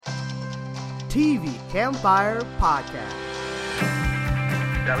TV Campfire Podcast.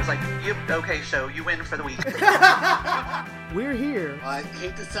 I was like, yep, okay, so you win for the week. We're here. I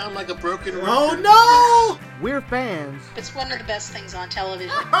hate to sound like a broken record. Oh no! We're fans. It's one of the best things on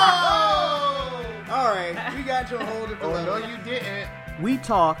television. Oh! Alright, we got you a whole different level. No, you didn't. We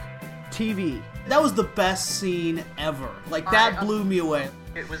talk TV. That was the best scene ever. Like, that blew me away.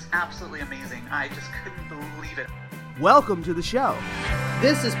 It was absolutely amazing. I just couldn't believe it. Welcome to the show.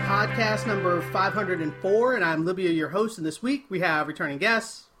 This is podcast number 504, and I'm Libya, your host, and this week we have returning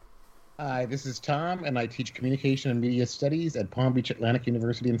guests. Hi, this is Tom, and I teach Communication and Media Studies at Palm Beach Atlantic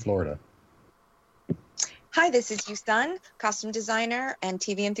University in Florida. Hi, this is Yusun, costume designer and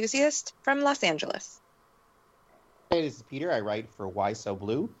TV enthusiast from Los Angeles. Hey, this is Peter. I write for Why So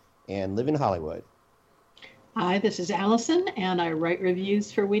Blue and live in Hollywood. Hi, this is Allison, and I write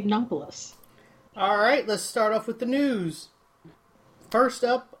reviews for Whedonopolis. All right, let's start off with the news. First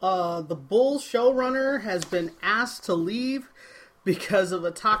up, the Bulls showrunner has been asked to leave because of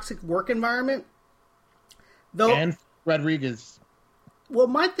a toxic work environment. And Rodriguez. Well,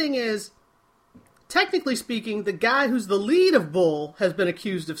 my thing is, technically speaking, the guy who's the lead of Bull has been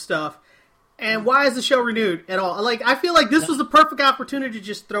accused of stuff. And why is the show renewed at all? Like, I feel like this was the perfect opportunity to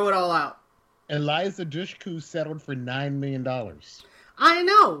just throw it all out. Eliza Dushku settled for $9 million. I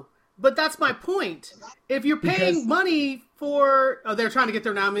know, but that's my point. If you're paying money for... Oh, they're trying to get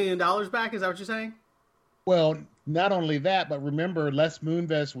their $9 million back? Is that what you're saying? Well, not only that, but remember, Les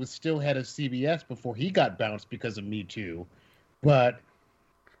Moonves was still head of CBS before he got bounced because of Me Too. But...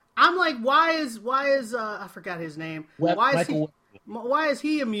 I'm like, why is I forgot his name. Why is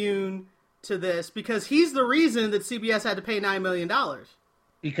he immune to this? Because he's the reason that CBS had to pay $9 million.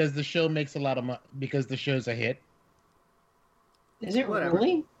 Because the show makes a lot of money. Because the show's a hit. Is it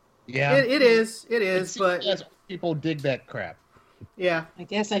really? Yeah. It is, but... People dig that crap. Yeah. I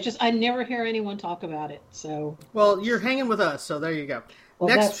guess I never hear anyone talk about it, so... Well, you're hanging with us, so there you go.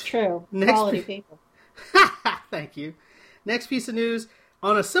 Well, that's true. Quality people. Thank you. Next piece of news.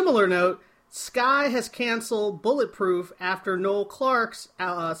 On a similar note, Sky has canceled Bulletproof after Noel Clarke's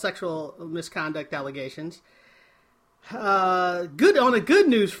sexual misconduct allegations. On a good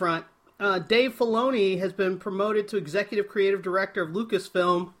news front, Dave Filoni has been promoted to executive creative director of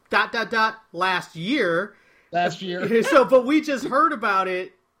Lucasfilm, last year. So, but we just heard about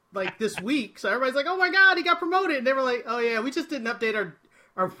it, like, this week. So everybody's like, oh my God, he got promoted. And they were like, oh yeah, we just didn't update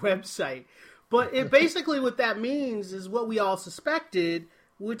our website. But it basically, what that means is what we all suspected,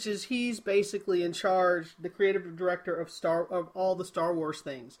 which is he's basically in charge, the creative director of all the Star Wars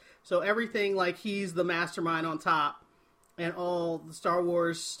things. So everything, like, he's the mastermind on top, and all the Star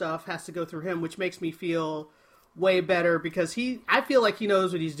Wars stuff has to go through him, which makes me feel way better because I feel like he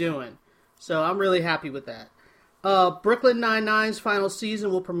knows what he's doing. So I'm really happy with that. Brooklyn Nine-Nine's final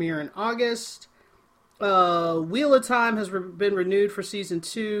season will premiere in August. Wheel of Time has been renewed for season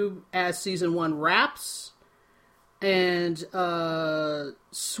 2 as season 1 wraps. And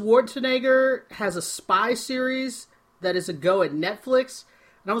Schwarzenegger has a spy series that is a go at Netflix.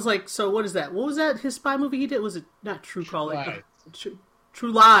 And I was like, so what is that? What was that? His spy movie he did? Was it not True Calling?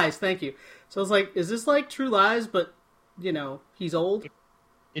 True Lies, thank you. So I was like, is this like True Lies, but, he's old?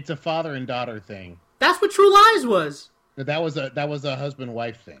 It's a father and daughter thing. That's what True Lies was. That was a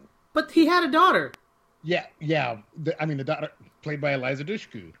husband-wife thing. But he had a daughter. Yeah. The daughter played by Eliza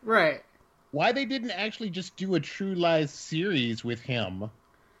Dushku. Right. Why they didn't actually just do a True Lies series with him,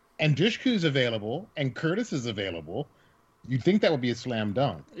 and Dushku's available, and Curtis is available, you'd think that would be a slam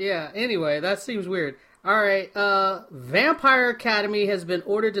dunk. Yeah, anyway, that seems weird. All right, Vampire Academy has been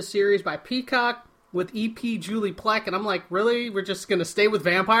ordered to series by Peacock with EP Julie Plec, and I'm like, really? We're just going to stay with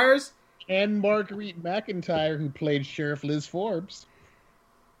vampires? And Marguerite McIntyre, who played Sheriff Liz Forbes.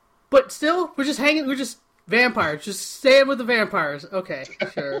 But still, we're just vampires. Just staying with the vampires. Okay,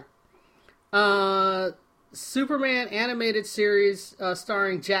 sure. Superman animated series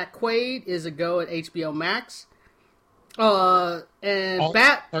starring Jack Quaid is a go at HBO Max. And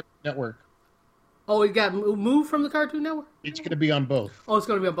Cartoon Network. Oh, it got moved from the Cartoon Network? It's going to be on both. Oh, it's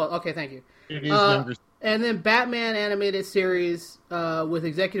going to be on both. Okay, thank you. It is younger. And then Batman animated series with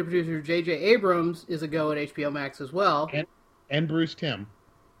executive producer J.J. Abrams is a go at HBO Max as well. And Bruce Timm.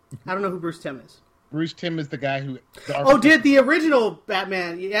 I don't know who Bruce Timm is. Bruce Timm is the guy who... did the original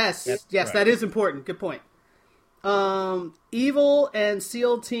Batman. Yes, right. That is important. Good point. Evil and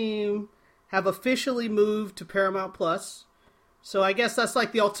SEAL Team have officially moved to Paramount Plus. So I guess that's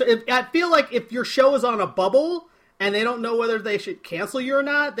like the alternative. I feel like if your show is on a bubble and they don't know whether they should cancel you or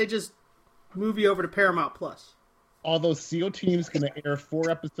not, they just move you over to Paramount Plus. Although SEAL Team's going to air 4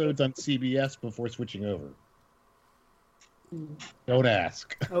 episodes on CBS before switching over. Don't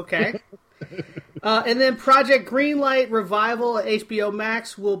ask. Okay. And then Project Greenlight Revival at HBO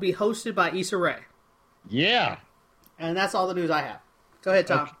Max will be hosted by Issa Rae. Yeah. And that's all the news I have. Go ahead,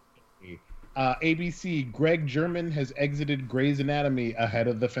 Tom. Okay. ABC, Greg German has exited Grey's Anatomy ahead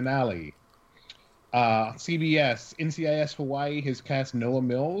of the finale. CBS, NCIS Hawaii has cast Noah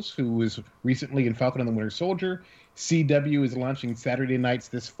Mills, who was recently in Falcon and the Winter Soldier. CW is launching Saturday nights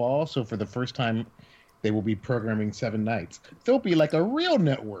this fall, so for the first time, they will be programming 7 nights. They'll be like a real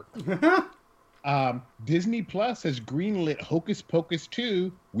network. Disney Plus has greenlit Hocus Pocus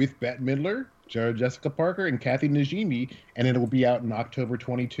 2 with Bette Midler, Sarah Jessica Parker, and Kathy Najimy, and it will be out in October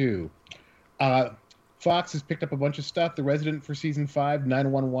 22. Fox has picked up a bunch of stuff. The Resident for Season 5,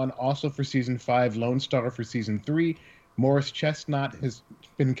 911 also for Season 5, Lone Star for Season 3. Morris Chestnut has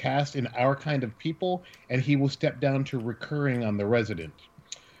been cast in Our Kind of People, and he will step down to recurring on The Resident.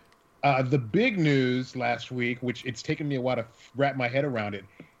 The big news last week, which it's taken me a while to wrap my head around it,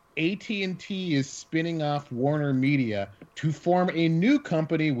 AT&T is spinning off Warner Media to form a new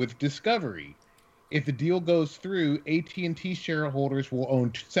company with Discovery. If the deal goes through, AT&T shareholders will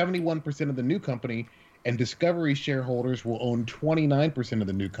own 71% of the new company, and Discovery shareholders will own 29% of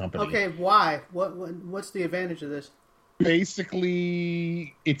the new company. Okay, why? What's the advantage of this?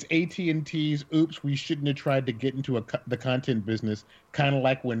 Basically, it's AT&T's, oops, we shouldn't have tried to get into the content business, kind of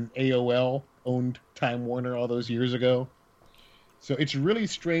like when AOL owned Time Warner all those years ago. So it's really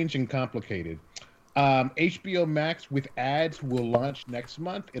strange and complicated. HBO Max with ads will launch next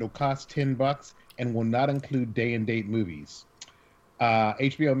month. It'll cost $10 and will not include day-and-date movies.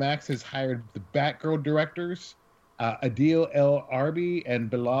 HBO Max has hired the Batgirl directors, Adil El Arbi and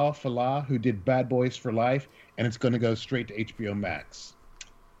Bilal Fallah, who did Bad Boys for Life, and it's going to go straight to HBO Max.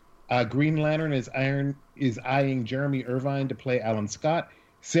 Green Lantern is eyeing Jeremy Irvine to play Alan Scott.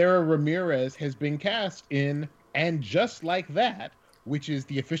 Sarah Ramirez has been cast in And Just Like That, which is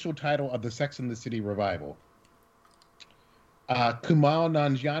the official title of the Sex and the City revival. Kumail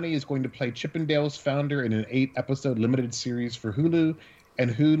Nanjiani is going to play Chippendale's founder in an 8-episode limited series for Hulu, and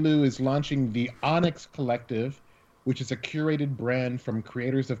Hulu is launching the Onyx Collective, which is a curated brand from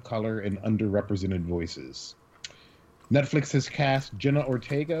creators of color and underrepresented voices. Netflix has cast Jenna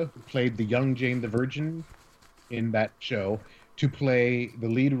Ortega, who played the young Jane the Virgin in that show, to play the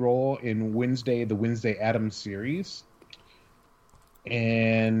lead role in the Wednesday Addams series.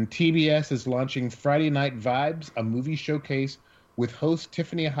 And TBS is launching Friday Night Vibes, a movie showcase with host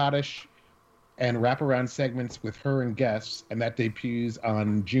Tiffany Haddish and wraparound segments with her and guests, and that debuts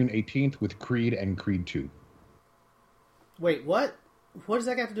on June 18th with Creed and Creed 2. Wait, what? What does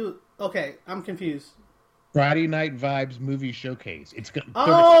that got to do? Okay, I'm confused. Friday Night Vibes movie showcase. It's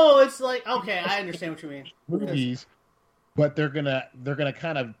like, okay, I understand what you mean. Movies, but they're gonna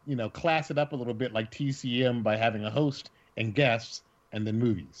kind of class it up a little bit like TCM by having a host and guests and then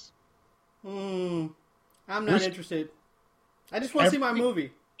movies. I'm not interested. I just want to see my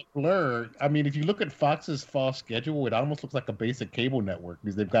movie. Blur. I mean, if you look at Fox's fall schedule, it almost looks like a basic cable network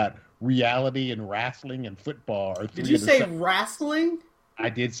because they've got reality and wrestling and football. Did you say wrestling? I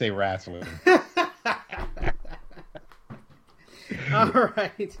did say wrestling. All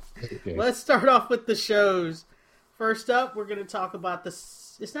right. Okay. Let's start off with the shows. First up, we're going to talk about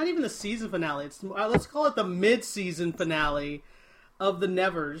it's not even the season finale. Let's call it the mid-season finale of The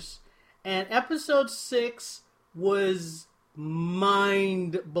Nevers. And episode 6 was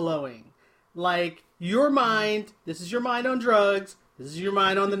mind-blowing. Like, this is your mind on drugs, this is your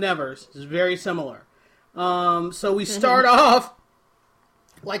mind on The Nevers. This is very similar. So we start off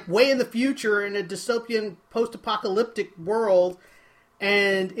like way in the future in a dystopian post-apocalyptic world,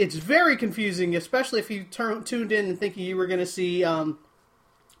 and it's very confusing, especially if you tuned in and thinking you were going to see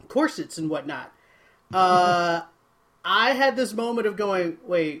corsets and whatnot. I had this moment of going,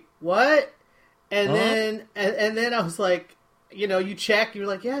 wait, what? And then I was like, you check, you're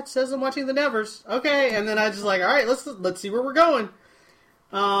like, yeah, it says I'm watching The Nevers. Okay. And then I just like, all right, let's see where we're going.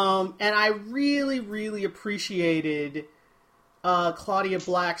 And I really, really appreciated Claudia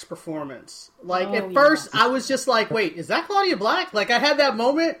Black's performance. Like, at first, I was just like, wait, is that Claudia Black? Like, I had that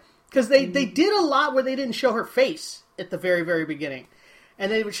moment, because they did a lot where they didn't show her face at the very, very beginning.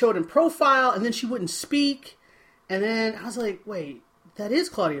 And they would show it in profile, and then she wouldn't speak. And then I was like, wait, that is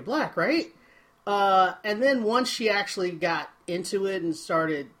Claudia Black, right? And then once she actually got into it and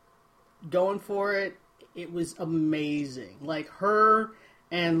started going for it, it was amazing. Like, her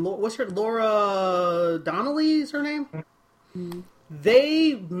and, Laura Donnelly is her name? Mm-hmm.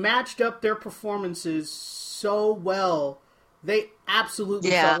 They matched up their performances so well. They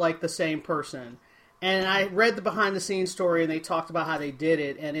absolutely felt like the same person. And I read the behind-the-scenes story, and they talked about how they did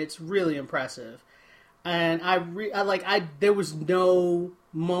it, and it's really impressive. And there was no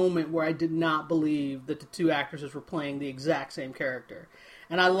moment where I did not believe that the two actresses were playing the exact same character.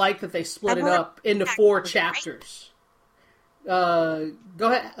 And I like that they split it up into 4 chapters. Go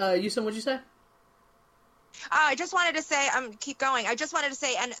ahead. Houston, what'd you say? I just wanted to say, keep going. I just wanted to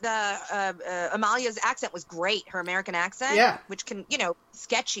say, and the Amalia's accent was great. Her American accent, Yeah. which can,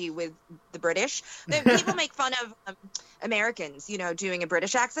 sketchy with the British. People make fun of Americans, doing a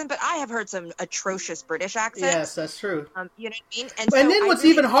British accent, but I have heard some atrocious British accents. Yes, that's true. You know what I mean? And then what's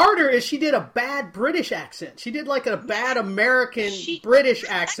even harder is she did a bad British accent. She did like a bad American British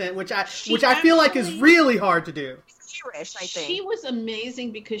accent, which I feel like is really hard to do. Irish, I think. She was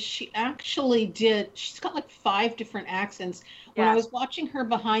amazing because she actually she's got like 5 different accents. When I was watching her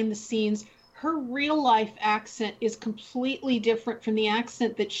behind the scenes, her real life accent is completely different from the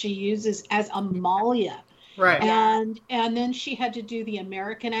accent that she uses as Amalia. Right. And then she had to do the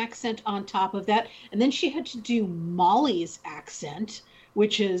American accent on top of that. And then she had to do Molly's accent,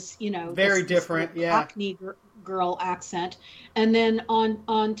 which is, very different. This Cockney girl accent. And then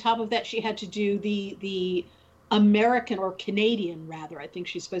on top of that, she had to do the American, or Canadian rather, I think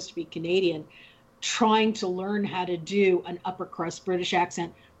she's supposed to be Canadian, trying to learn how to do an upper crust British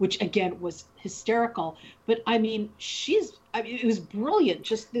accent, which again was hysterical. But I mean, it was brilliant.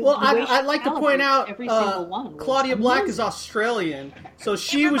 Just the way I'd like to point out every single one. Claudia Black is Australian, so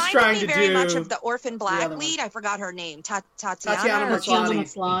she was trying to do very much of the Orphan Black lead. I forgot her name, Tatiana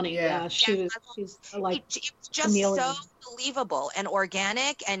Maslany. Yeah, she's like it's just so believable and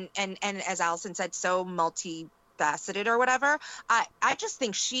organic, and as Allison said, so multifaceted or whatever. I just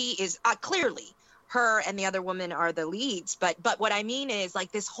think she is clearly. Her and the other woman are the leads, but what I mean is,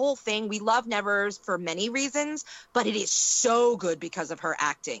 like, this whole thing, we love Nevers for many reasons, but it is so good because of her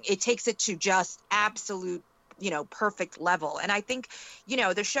acting. It takes it to just absolute, perfect level. And I think,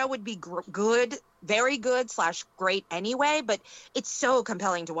 the show would be good, very good / great anyway, but it's so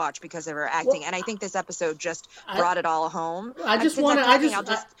compelling to watch because of her acting. And I think this episode just brought it all home. I'll just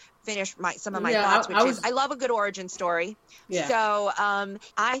finish some of my thoughts, I love a good origin story. Yeah. So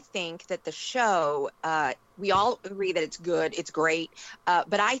I think that the show, we all agree that it's good, it's great,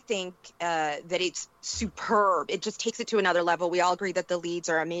 but I think that it's superb. It just takes it to another level. We all agree that the leads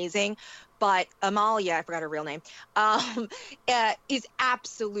are amazing, but Amalia, I forgot her real name, is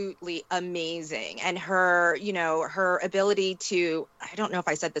absolutely amazing. And her, her ability to, I don't know if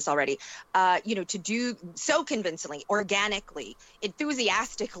I said this already, to do so convincingly, organically,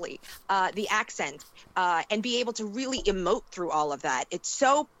 enthusiastically, the accent, and be able to really emote through all of that. It's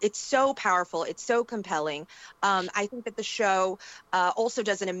so powerful. It's so compelling. I think that the show also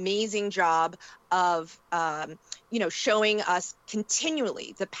does an amazing job of, showing us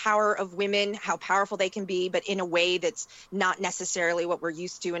continually the power of women, how powerful they can be, but in a way that's not necessarily what we're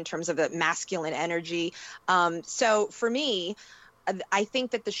used to in terms of the masculine energy. So for me, I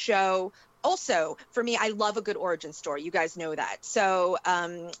think that the show also, for me, I love a good origin story. You guys know that. So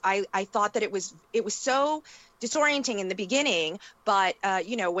I thought that it was so disorienting in the beginning, but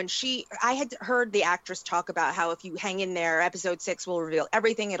when I had heard the actress talk about how if you hang in there, episode 6 will reveal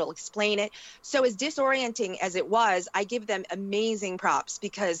everything, it'll explain it. So as disorienting as it was, I give them amazing props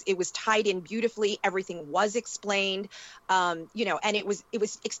because it was tied in beautifully. Everything was explained, and it was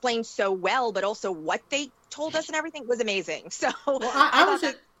explained so well, but also what they told us and everything was amazing. So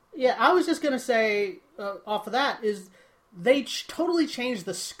I was just going to say, off of that, is they totally changed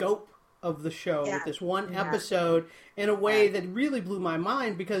the scope of the show with this one episode in a way that really blew my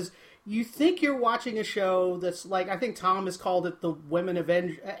mind, because you think you're watching a show that's like, I think Tom has called it the Women of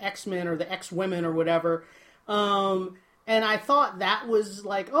X-Men or the X-Women or whatever. And I thought that was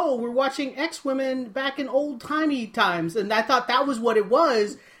like, oh, we're watching X-Women back in old-timey times. And I thought that was what it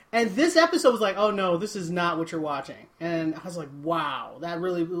was. And this episode was like, oh no, this is not what you're watching. And I was like, wow, that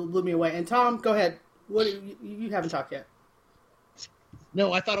really blew me away. And Tom, go ahead. What you haven't talked yet.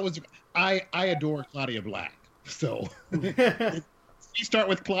 No, I thought it was. I adore Claudia Black. So you start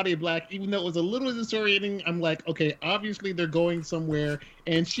with Claudia Black, even though it was a little disorienting. I'm like, okay, obviously they're going somewhere,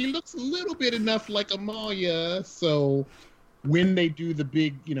 and she looks a little bit enough like Amalia. So when they do the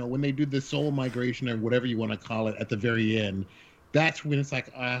big, when they do the soul migration or whatever you want to call it at the very end, that's when it's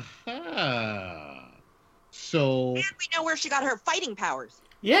like, aha. So and we know where she got her fighting powers.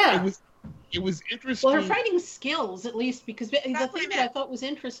 Yeah. It was interesting. Well, her fighting skills, at least, because the thing that I thought was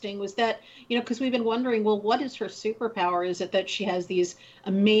interesting was that, because we've been wondering, well, what is her superpower? Is it that she has these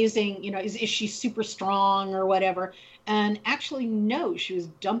amazing, is she super strong or whatever? And actually, no, she was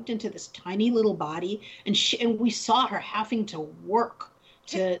dumped into this tiny little body, and we saw her having to work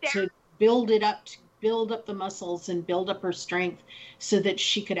to build it up, to build up the muscles and build up her strength so that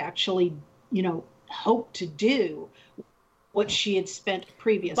she could actually, hope to do what she had spent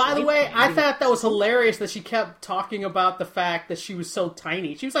previously. By the way, I thought that was hilarious that she kept talking about the fact that she was so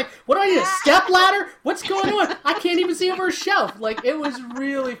tiny. She was like, what do I need, a step ladder? What's going on? I can't even see over a shelf. Like, it was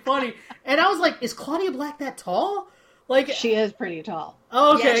really funny. And I was like, is Claudia Black that tall? Like, she is pretty tall.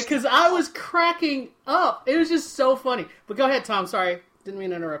 Okay, because I was cracking up. It was just so funny. But go ahead, Tom. Sorry. Didn't mean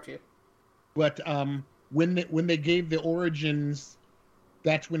to interrupt you. But when they gave the origins,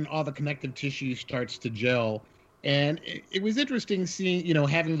 that's when all the connective tissue starts to gel. And it was interesting seeing,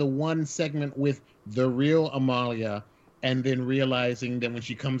 having the one segment with the real Amalia, and then realizing that when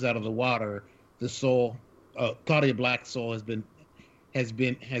she comes out of the water, the soul, Claudia Black's soul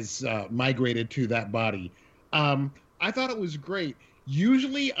has migrated to that body. I thought it was great.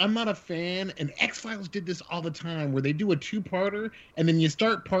 Usually, I'm not a fan, and X-Files did this all the time, where they do a two-parter, and then you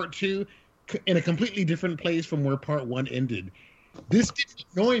start part two in a completely different place from where part one ended. This didn't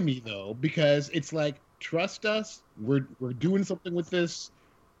annoy me, though, because it's like, trust us, we're doing something with this,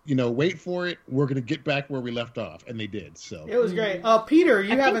 wait for it, we're going to get back where we left off, and they did. So it was great. Peter,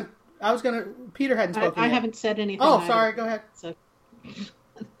 Peter hadn't spoken I yet. haven't said anything. Oh, sorry, go ahead. So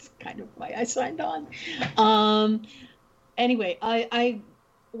that's kind of why I signed on. Anyway,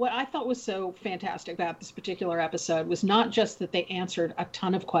 what I thought was so fantastic about this particular episode was not just that they answered a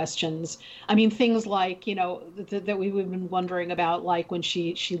ton of questions. I mean, things like, that we've been wondering about, like when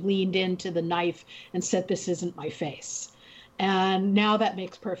she leaned into the knife and said, "This isn't my face." And now that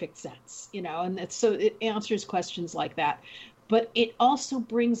makes perfect sense, and so it answers questions like that. But it also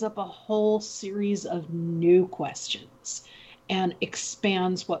brings up a whole series of new questions and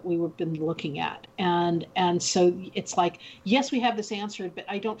expands what we've been looking at. And so it's like, yes, we have this answered, but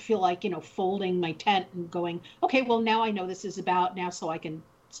I don't feel like, folding my tent and going, okay, well, now I know this is about now, so I can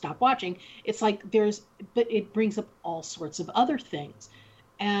stop watching. It's like but it brings up all sorts of other things.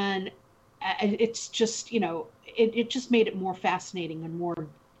 And it's just, it just made it more fascinating and more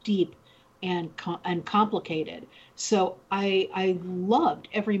deep and complicated. So I loved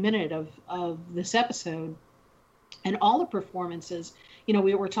every minute of this episode. And all the performances,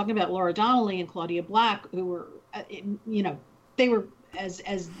 we were talking about Laura Donnelly and Claudia Black, who were, they were,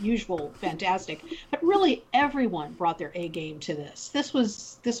 as usual, fantastic. But really, everyone brought their A game to this. This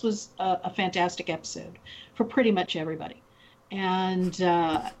was a fantastic episode for pretty much everybody. And,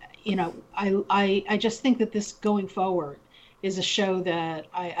 I just think that this going forward is a show that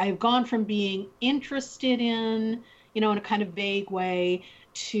I've gone from being interested in, in a kind of vague way,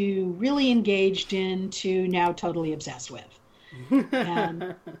 to really engaged in, to now totally obsessed with.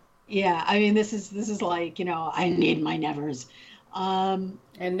 And yeah, I mean, this is like, I need my nevers. And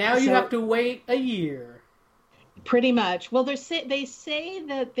now you have to wait a year. Pretty much. Well, they say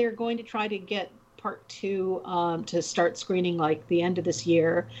that they're going to try to get part two to start screening like the end of this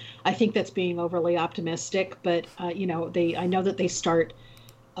year. I think that's being overly optimistic, but I know that they start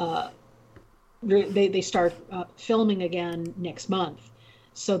filming again next month.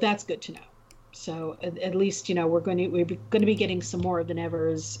 So that's good to know. So at least, we're going to be getting some more of the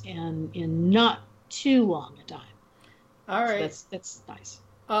Nevers in not too long a time. All right. So that's nice.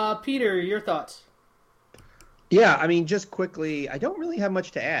 Peter, your thoughts? Yeah, I mean, just quickly, I don't really have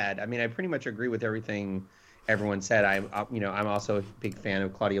much to add. I mean, I pretty much agree with everything everyone said. I'm also a big fan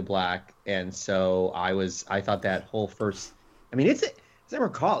of Claudia Black, and so I thought that whole first, I mean, as I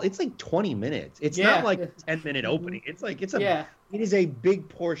recall, it's like 20 minutes. It's not like a 10-minute opening. It's like it is a big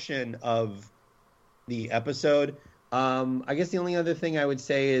portion of the episode. I guess the only other thing I would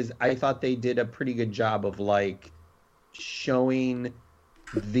say is I thought they did a pretty good job of like showing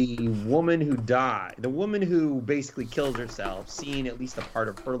the woman who died, the woman who basically kills herself, seeing at least a part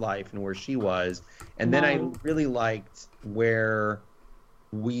of her life and where she was. And then I really liked where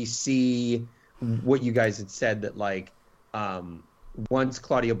we see what you guys had said, that like once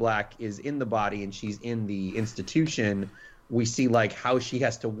Claudia Black is in the body and she's in the institution, we see like how she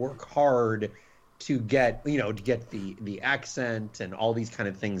has to work hard to get the accent and all these kind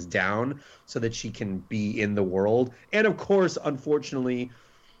of things down so that she can be in the world. And of course, unfortunately,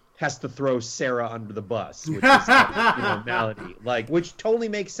 has to throw Sarah under the bus, which is Melody, like, which totally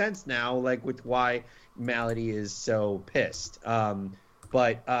makes sense now, like with why Melody is so pissed.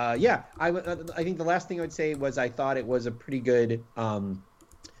 But I think the last thing I would say was I thought it was a pretty good,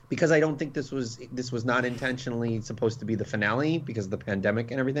 because I don't think this was not intentionally supposed to be the finale because of the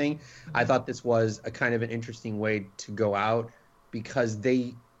pandemic and everything. I thought this was a kind of an interesting way to go out, because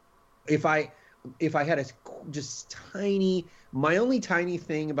if I had my only tiny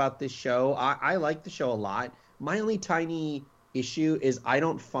thing about this show, I like the show a lot. My only tiny issue is I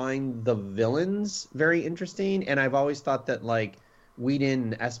don't find the villains very interesting, and I've always thought that like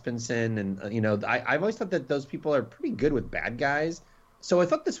Whedon, Espenson, and I've always thought that those people are pretty good with bad guys. So I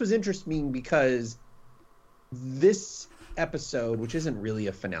thought this was interesting because this episode, which isn't really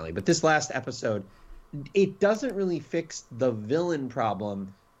a finale, but this last episode, it doesn't really fix the villain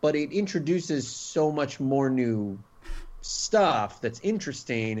problem, but it introduces so much more new stuff that's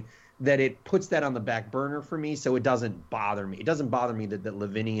interesting that it puts that on the back burner for me, so it doesn't bother me. It doesn't bother me that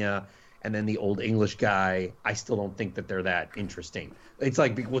Lavinia and then the old English guy, I still don't think that they're that interesting. It's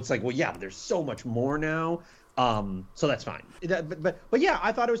like, well, yeah, there's so much more now, so that's fine. But yeah,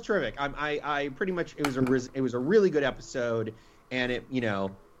 I thought it was terrific. I pretty much, it was a really good episode, and it,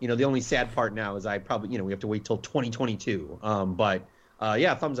 the only sad part now is I probably, we have to wait till 2022.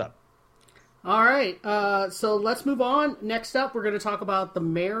 Yeah, thumbs up. All right, so let's move on. Next up, we're going to talk about the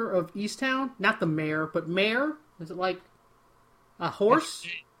mayor of Easttown. Not the mayor, but mayor. Is it like a horse?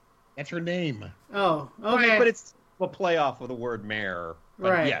 That's her name. Oh, okay. Right, but it's a play off of the word mayor.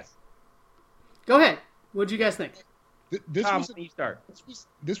 But right. Yes. Go ahead. What did you guys think? This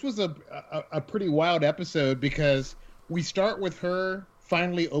was a pretty wild episode because we start with her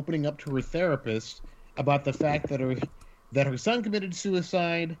finally opening up to her therapist about the fact that her son committed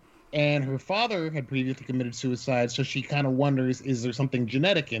suicide. And her father had previously committed suicide, so she kind of wonders, is there something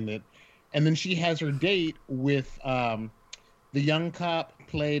genetic in it? And then she has her date with the young cop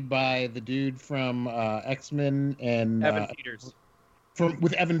played by the dude from X-Men and Evan Peters.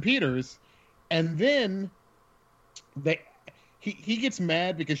 With Evan Peters, and then he gets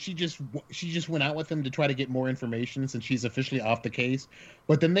mad because she just went out with him to try to get more information since she's officially off the case.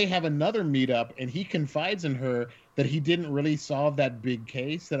 But then they have another meetup, and he confides in her that he didn't really solve that big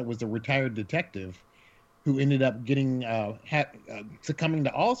case, that it was a retired detective who ended up getting succumbing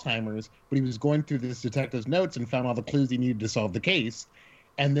to Alzheimer's, but he was going through this detective's notes and found all the clues he needed to solve the case.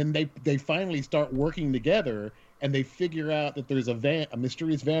 And then they finally start working together, and they figure out that there's a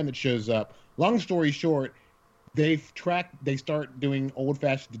mysterious van that shows up. Long story short, they start doing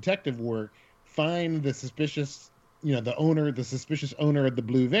old-fashioned detective work, find the suspicious owner of the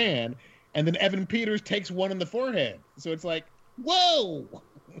blue van, and then Evan Peters takes one in the forehead. So it's like, whoa!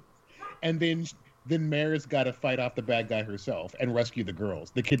 And then Mare's got to fight off the bad guy herself and rescue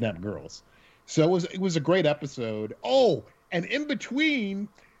the kidnapped girls. So it was a great episode. Oh, and in between,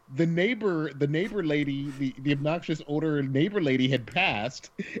 the neighbor lady, the obnoxious older neighbor lady had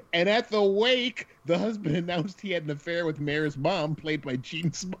passed, and at the wake, the husband announced he had an affair with Mare's mom, played by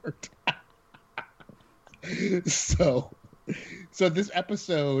Jean Smart. So this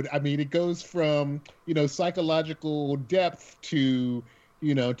episode, I mean, it goes from, psychological depth to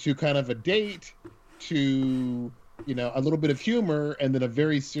kind of a date to, a little bit of humor, and then a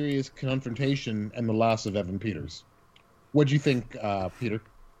very serious confrontation and the loss of Evan Peters. What'd you think, Peter?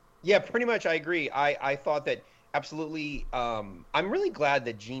 Yeah, pretty much I agree. I thought that absolutely. I'm really glad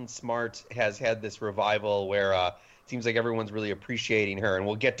that Jean Smart has had this revival where it seems like everyone's really appreciating her, and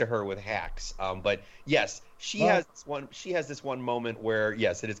we'll get to her with Hacks. But yes, she has this one moment where,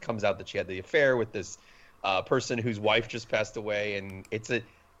 yes, it comes out that she had the affair with this person whose wife just passed away, and it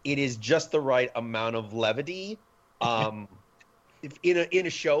is just the right amount of levity in a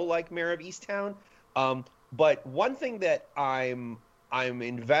show like Mayor of Easttown. But one thing that I'm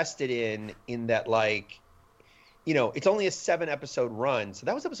invested in that, like, it's only a 7-episode run. So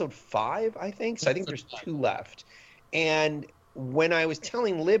that was episode 5, I think. So I think there's 2 left. And when I was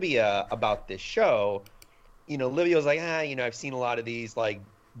telling Libya about this show, Libya was like, I've seen a lot of these, like,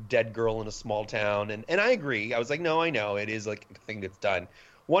 dead girl in a small town. And I agree. I was like, no, I know. It is, like, a thing that's done.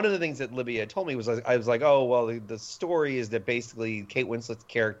 One of the things that Libya told me was, I was like, oh, well, the story is that basically Kate Winslet's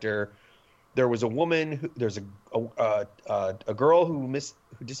character, there was a woman, there's a girl who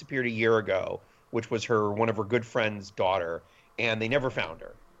disappeared a year ago, which was one of her good friend's daughter, and they never found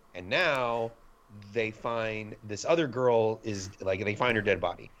her. And now they find this other girl they find her dead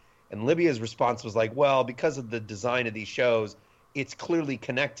body. And Libya's response was like, well, because of the design of these shows, it's clearly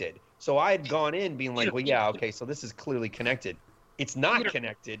connected. So I had gone in being like, well, yeah, okay, so this is clearly connected. It's not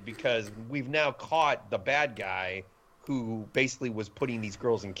connected because we've now caught the bad guy who basically was putting these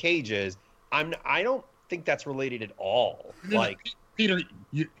girls in cages. I don't think that's related at all. Peter,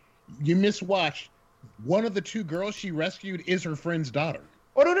 you miswatched. One of the 2 girls she rescued is her friend's daughter.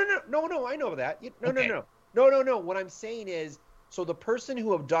 Oh, no, I know that. No. What I'm saying is, so the person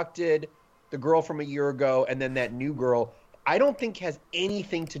who abducted the girl from a year ago and then that new girl, I don't think has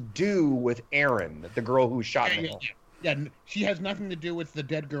anything to do with Erin, the girl who was shot in the head. Yeah, she has nothing to do with the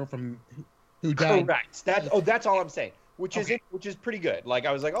dead girl who died. Correct. That's all I'm saying. Which is pretty good. Like,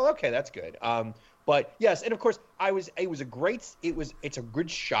 I was like, oh, okay, that's good. But yes, and of course, it's a good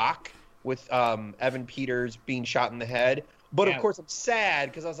shock with Evan Peters being shot in the head. But Yeah. of course, I'm sad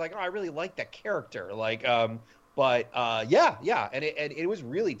because I was like, oh, I really like that character. Like, yeah, and it was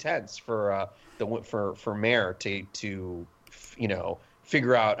really tense for Mare to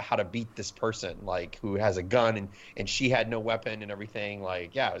figure out how to beat this person, like, who has a gun and she had no weapon and everything.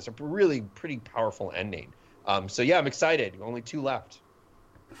 Like, yeah, it was a really pretty powerful ending. So yeah, I'm excited. Only 2 left.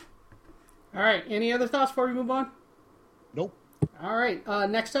 All right. Any other thoughts before we move on? Nope. All right.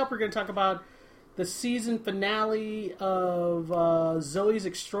 Next up, we're going to talk about the season finale of Zoe's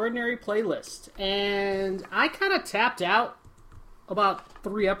Extraordinary Playlist. And I kind of tapped out about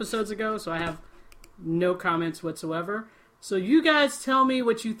 3 episodes ago, so I have no comments whatsoever. So you guys tell me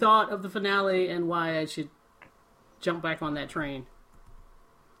what you thought of the finale and why I should jump back on that train.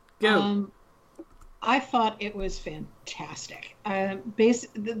 Go. I thought it was fantastic.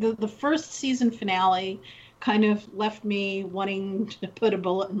 The first season finale kind of left me wanting to put a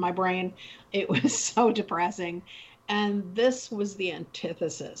bullet in my brain. It was so depressing. And this was the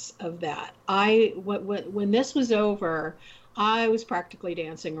antithesis of that. When this was over, I was practically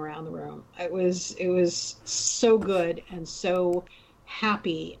dancing around the room. It was so good and so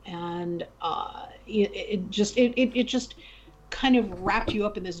happy, and it just kind of wrapped you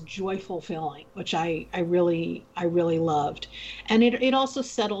up in this joyful feeling, which I really loved. And it also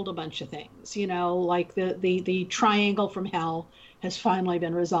settled a bunch of things, like the triangle from hell has finally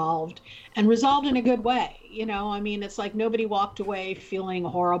been resolved, and resolved in a good way. It's like nobody walked away feeling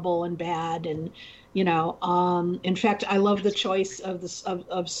horrible and bad. And in fact, I love the choice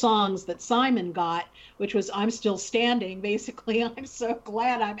of songs that Simon got, which was "I'm Still Standing." Basically, I'm so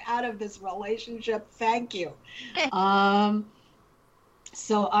glad I'm out of this relationship. Thank you.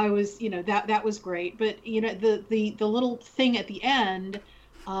 So I was, that was great. But the little thing at the end,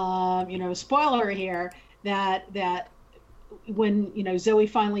 spoiler here, that when Zoe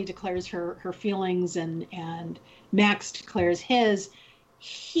finally declares her feelings and Max declares his,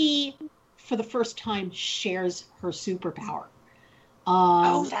 he for the first time shares her superpower.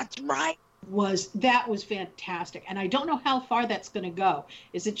 That's right. That was fantastic, and I don't know how far that's going to go.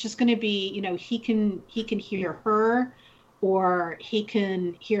 Is it just going to be he can hear her, or he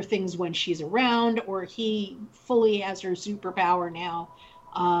can hear things when she's around, or he fully has her superpower now,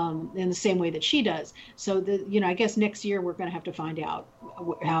 in the same way that she does. So I guess next year we're going to have to find out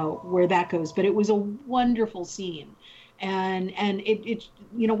where that goes. But it was a wonderful scene, and it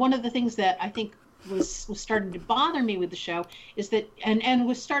one of the things that I think was starting to bother me with the show is that, and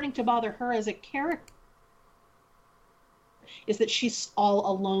was starting to bother her as a character, is that she's all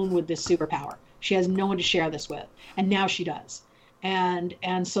alone with this superpower. She has no one to share this with, and now she does, and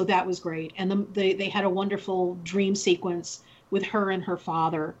so that was great. And they had a wonderful dream sequence with her and her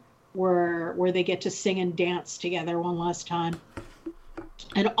father, where they get to sing and dance together one last time,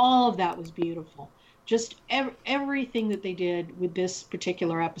 and all of that was beautiful. Just everything that they did with this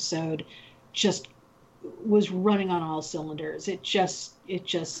particular episode just was running on all cylinders. It just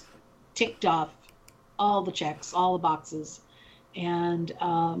ticked off all the checks, all the boxes. And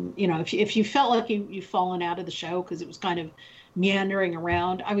if you felt like you've fallen out of the show because it was kind of meandering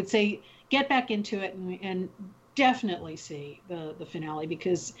around, I would say get back into it and definitely see the finale,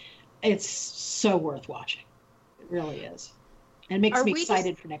 because it's so worth watching. It really is, and makes me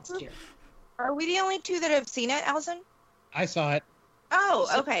excited for next year. Are we the only 2 that have seen it, Allison? I saw it. Oh,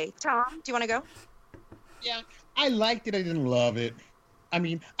 okay. Tom, do you want to go? Yeah, I liked it. I didn't love it. I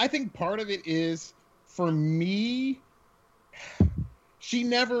mean, I think part of it is, for me, she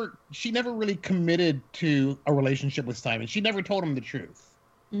never really committed to a relationship with Simon. She never told him the truth.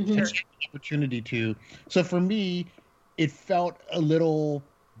 Mm-hmm. And she had the opportunity to. So for me, it felt a little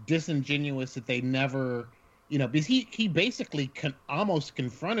disingenuous that they never, because he basically almost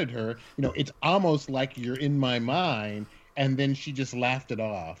confronted her. It's almost like you're in my mind, and then she just laughed it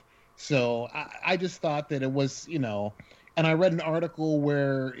off. So I just thought that it was, and I read an article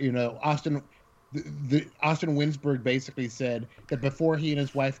where, Austin Winsberg basically said that before he and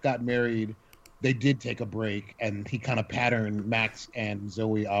his wife got married, they did take a break, and he kind of patterned Max and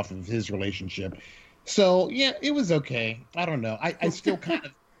Zoe off of his relationship. So yeah, it was okay. I don't know. I still kind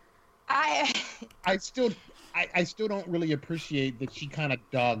of, I still don't really appreciate that she kind of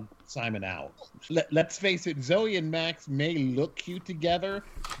dogged Simon out. Let's face it, Zoe and Max may look cute together,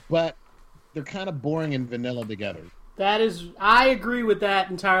 but they're kind of boring and vanilla together. I agree with that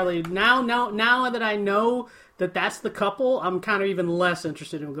entirely. Now that I know that that's the couple, I'm kind of even less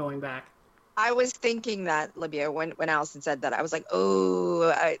interested in going back. I was thinking that, Libya, when Allison said that, I was like,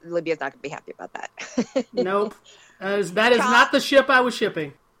 Libya's not going to be happy about that. Nope. That is not the ship I was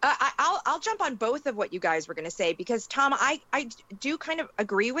shipping. I'll jump on both of what you guys were going to say, because Tom, I do kind of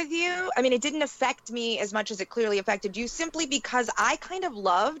agree with you. I mean, it didn't affect me as much as it clearly affected you, simply because I kind of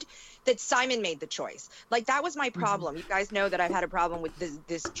loved that Simon made the choice. Like, that was my problem. You guys know that I've had a problem with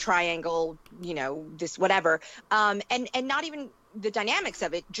this triangle, this whatever. And not even the dynamics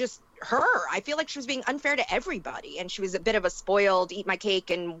of it, just her. I feel like she was being unfair to everybody, and she was a bit of a spoiled, eat my cake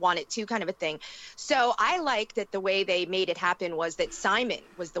and want it too kind of a thing. So I like that the way they made it happen was that Simon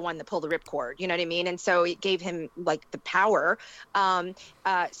was the one that pulled the ripcord, you know what I mean? And so it gave him like the power.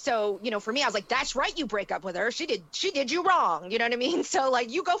 So, for me, I was like, that's right, you break up with her. She did you wrong, you know what I mean? So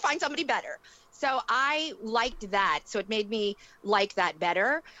like, you go find somebody better. So I liked that. So it made me like that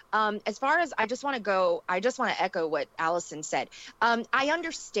better. As far as I just want to echo what Allison said. I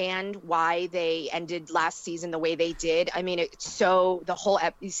understand why they ended last season the way they did. I mean, the whole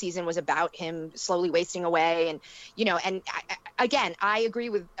season was about him slowly wasting away. And, again, I agree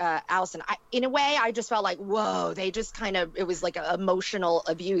with Allison. In a way, I just felt like, whoa, they just it was like an emotional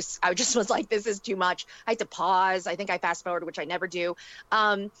abuse. I just was like, this is too much. I had to pause. I think I fast forward, which I never do.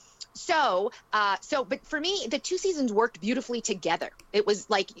 But for me, the two seasons worked beautifully together. It was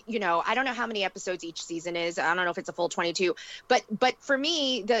like, I don't know how many episodes each season is. I don't know if it's a full 22, but for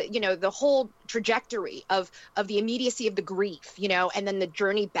me, the whole trajectory of the immediacy of the grief, and then the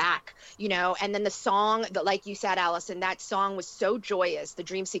journey back, and then the song that, like you said, Allison, that song was so joyous. The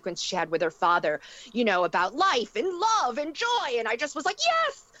dream sequence she had with her father, about life and love and joy. And I just was like,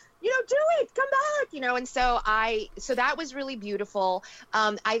 yes, do it, come back, and so that was really beautiful.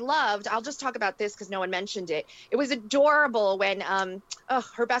 I'll just talk about this because no one mentioned it. It was adorable when,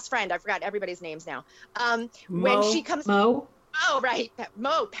 her best friend, I forgot everybody's names now. When she comes. Mo? Oh, right.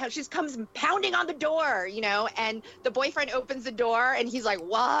 Mo, she comes pounding on the door, and the boyfriend opens the door and he's like,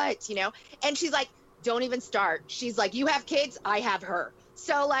 what, and she's like, don't even start. She's like, you have kids, I have her.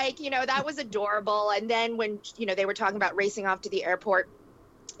 So like, that was adorable. And then when, they were talking about racing off to the airport,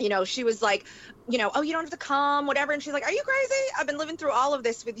 she was like, oh, you don't have to come, whatever. And she's like, are you crazy? I've been living through all of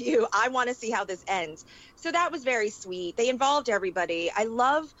this with you. I want to see how this ends. So that was very sweet. They involved everybody. I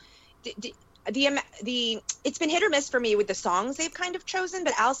love it's been hit or miss for me with the songs they've kind of chosen,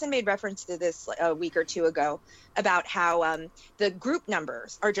 but Allison made reference to this a week or two ago about how the group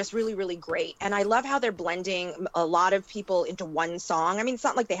numbers are just really, really great. And I love how they're blending a lot of people into one song. I mean, it's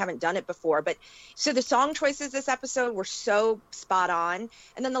not like they haven't done it before, but so the song choices this episode were so spot on.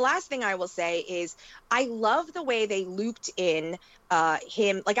 And then the last thing I will say is I love the way they looped in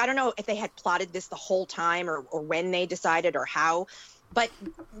him. Like, I don't know if they had plotted this the whole time or when they decided or how, but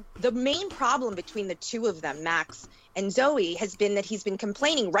the main problem between the two of them, Max and Zoe, has been that he's been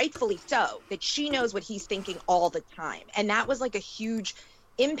complaining, rightfully so, that she knows what he's thinking all the time. And that was like a huge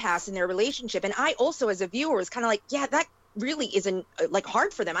impasse in their relationship. And I also, as a viewer, was kind of like, yeah, that really isn't like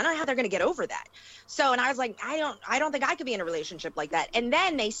hard for them. I don't know how they're going to get over that. So, and I was like, I don't think I could be in a relationship like that. And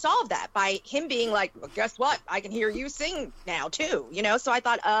then they solved that by him being like, well, guess what? I can hear you sing now too, So I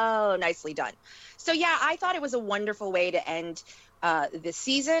thought, oh, nicely done. So yeah, I thought it was a wonderful way to end this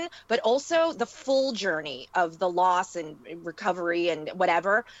season, but also the full journey of the loss and recovery and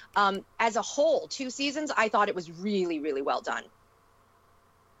whatever. As a whole, 2 seasons, I thought it was really, really well done.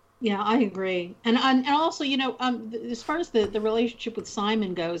 Yeah, I agree. And also, as far as the relationship with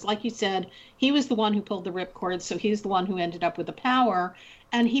Simon goes, like you said, he was the one who pulled the ripcord, so he's the one who ended up with the power.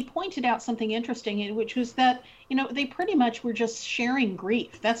 And he pointed out something interesting, which was that, they pretty much were just sharing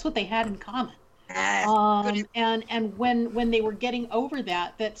grief. That's what they had in common. And when they were getting over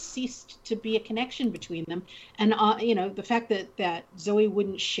that ceased to be a connection between them. And the fact that Zoe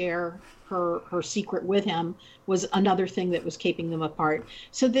wouldn't share her secret with him was another thing that was keeping them apart.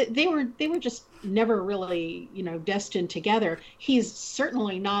 So that they were just never really destined together. He's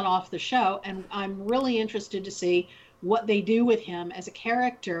certainly not off the show, and I'm really interested to see what they do with him as a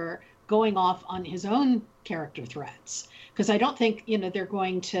character going off on his own character threads. Because I don't think they're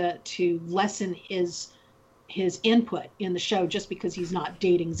going to lessen his input in the show just because he's not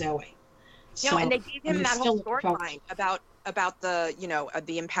dating Zoe. So, and they gave him that whole storyline about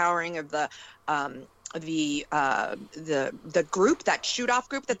the empowering of the group, that shoot-off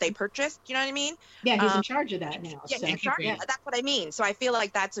group that they purchased. You know what I mean? Yeah, he's in charge of that now. Yeah, so. in charge. That's what I mean. So I feel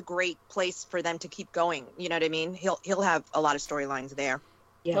like that's a great place for them to keep going. You know what I mean? He'll have a lot of storylines there.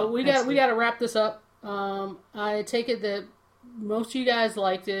 Yeah, but we got to wrap this up. I take it that most of you guys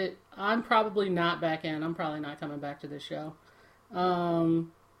liked it. I'm probably not back in. I'm probably not coming back to this show.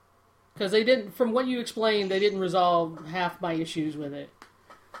 Because they didn't, from what you explained, they didn't resolve half my issues with it.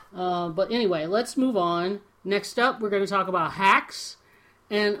 But anyway, let's move on. Next up, we're going to talk about Hacks.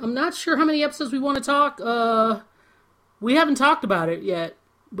 And I'm not sure how many episodes we want to talk. We haven't talked about it yet,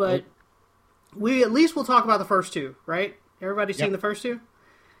 but we at least will talk about the first two, right? Everybody seen Yep. the first two?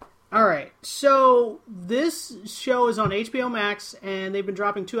 All right. So this show is on HBO Max, and they've been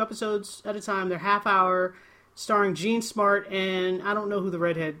dropping 2 episodes at a time. They're half hour, starring Jean Smart, and I don't know who the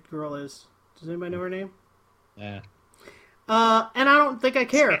redhead girl is. Does anybody know her name? Yeah. And I don't think I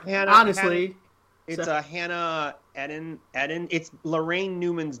care, honestly. It's Hannah Eden. It's Lorraine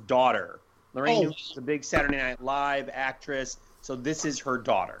Newman's daughter. Lorraine Newman's a big Saturday Night Live actress, so this is her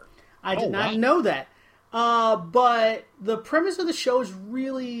daughter. I did not know that. But the premise of the show is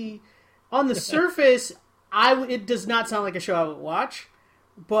really, on the surface, it does not sound like a show I would watch.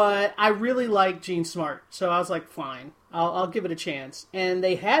 But I really like Jean Smart, so I was like, fine, I'll give it a chance. And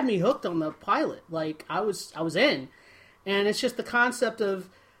they had me hooked on the pilot. Like I was in, and it's just the concept of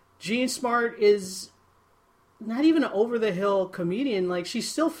Jean Smart is not even an over the hill comedian. Like she's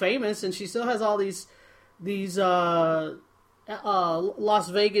still famous, and she still has all these Las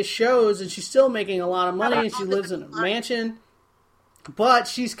Vegas shows, and she's still making a lot of money, and she lives in a mansion. But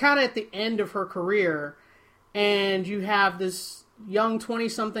she's kind of at the end of her career, and you have this young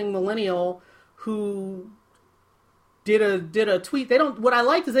 20-something millennial who did a tweet. What I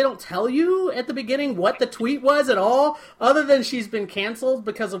liked is they don't tell you at the beginning what the tweet was at all, other than she's been canceled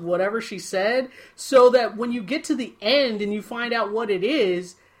because of whatever she said, so that when you get to the end and you find out what it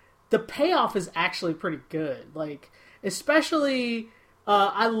is, the payoff is actually pretty good. Like, especially,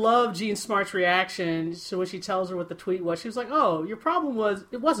 I love Jean Smart's reaction. So when she tells her what the tweet was, she was like, "Oh, your problem was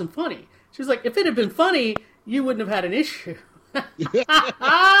it wasn't funny." She was like, "If it had been funny, you wouldn't have had an issue."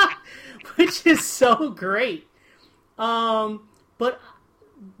 Which is so great. But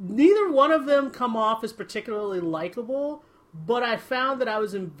neither one of them come off as particularly likable, but I found that I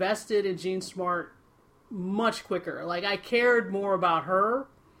was invested in Jean Smart much quicker. Like, I cared more about her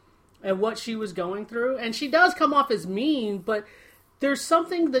and what she was going through. And she does come off as mean, but there's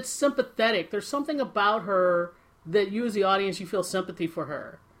something that's sympathetic. There's something about her that you as the audience, you feel sympathy for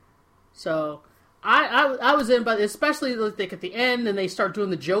her. So I was in, but especially like at the end, and they start doing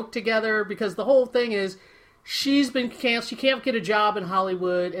the joke together, because the whole thing is she's been canceled. She can't get a job in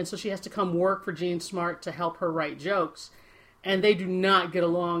Hollywood, and so she has to come work for Jean Smart to help her write jokes. And they do not get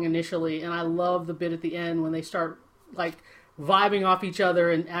along initially, and I love the bit at the end when they start like vibing off each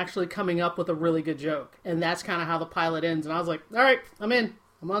other and actually coming up with a really good joke. And that's kind of how the pilot ends. And I was like, all right, I'm in.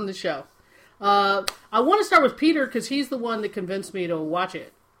 I'm on the show. I want to start with Peter because he's the one that convinced me to watch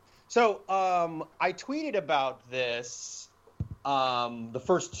it. So I tweeted about this, the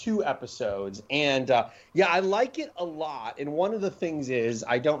first 2 episodes, and yeah, I like it a lot. And one of the things is,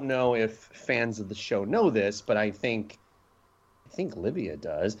 I don't know if fans of the show know this, but I think Livia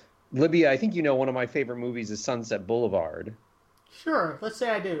does. Livia, I think you know one of my favorite movies is Sunset Boulevard. Sure, let's say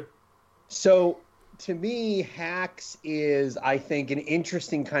I do. So to me, Hacks is, I think, an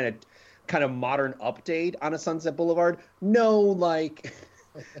interesting kind of modern update on a Sunset Boulevard. No, like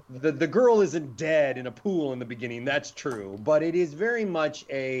the girl isn't dead in a pool in the beginning. That's true, but it is very much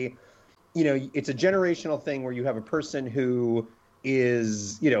it's a generational thing where you have a person who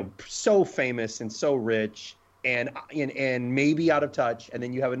is, so famous and so rich and maybe out of touch, and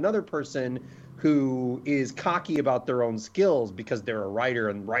then you have another person who is cocky about their own skills because they're a writer,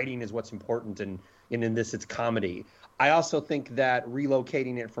 and writing is what's important, and in this it's comedy. I also think that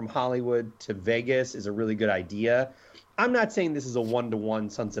relocating it from Hollywood to Vegas is a really good idea. I'm not saying this is a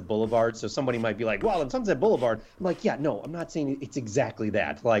one-to-one Sunset Boulevard, so somebody might be like, well, in Sunset Boulevard, I'm like, yeah, no, I'm not saying it's exactly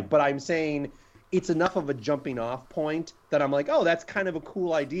that. But I'm saying it's enough of a jumping off point that I'm like, oh, that's kind of a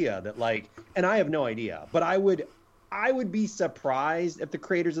cool idea that and I have no idea, but I would be surprised if the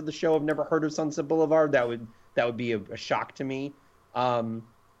creators of the show have never heard of Sunset Boulevard. That would be a shock to me. And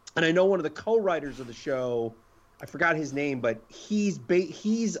I know one of the co-writers of the show, I forgot his name, but he's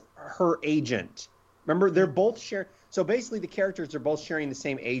her agent. Remember, they're both sharing. So basically, the characters are both sharing the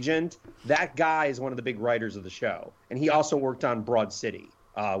same agent. That guy is one of the big writers of the show, and he also worked on Broad City,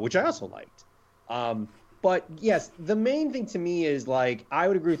 which I also liked. But yes, the main thing to me is I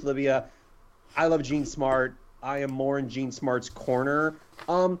would agree with Livia. I love Jean Smart. I am more in Jean Smart's corner.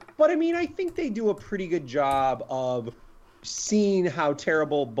 But I mean, I think they do a pretty good job of seeing how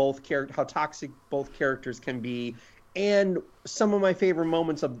terrible how toxic both characters can be. And some of my favorite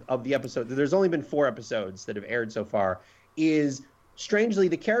moments of the episode, there's only been 4 episodes that have aired so far, is strangely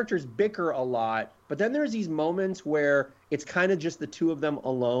the characters bicker a lot, but then there's these moments where it's kind of just the two of them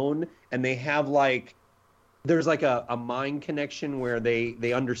alone, and they have there's a mind connection where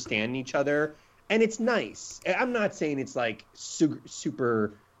they understand each other, and it's nice. I'm not saying it's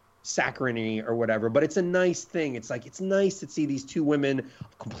super saccharine or whatever, but it's a nice thing. It's like, it's nice to see these two women,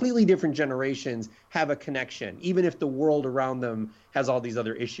 completely different generations, have a connection, even if the world around them has all these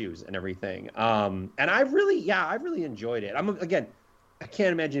other issues and everything. And I've really enjoyed it. Again, I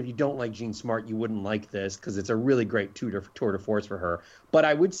can't imagine if you don't like Jean Smart, you wouldn't like this, because it's a really great tour de force for her. But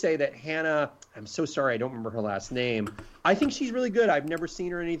I would say that Hannah, I'm so sorry, I don't remember her last name. I think she's really good. I've never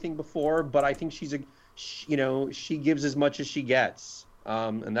seen her in anything before, but I think she gives as much as she gets.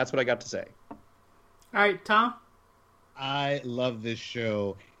 And that's what I got to say. All right, Tom? I love this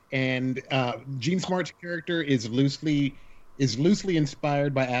show. And Jean Smart's character is loosely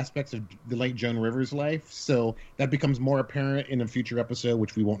inspired by aspects of the late Joan Rivers' life. So that becomes more apparent in a future episode,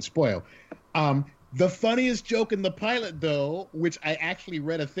 which we won't spoil. The funniest joke in the pilot, though, which I actually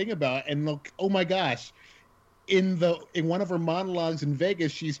read a thing about, and look, oh my gosh, in one of her monologues in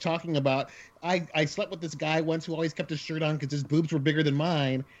Vegas, she's talking about, I slept with this guy once who always kept his shirt on because his boobs were bigger than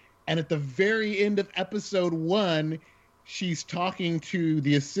mine. And at the very end of episode 1, she's talking to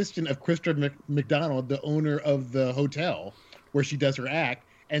the assistant of Christopher McDonald, the owner of the hotel where she does her act.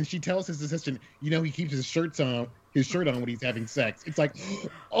 And she tells his assistant, he keeps his shirt on when he's having sex. It's like,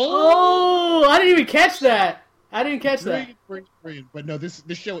 oh, I didn't even catch that. Brilliant. But no, this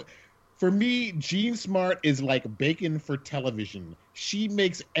show, for me, Jean Smart is like bacon for television. She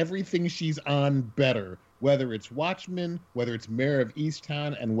makes everything she's on better, whether it's Watchmen, whether it's Mayor of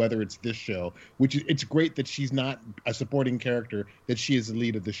Easttown, and whether it's this show, which it's great that she's not a supporting character, that she is the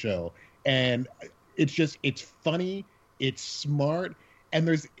lead of the show. And it's funny, it's smart,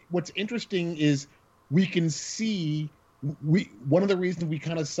 and what's interesting is we can see, one of the reasons we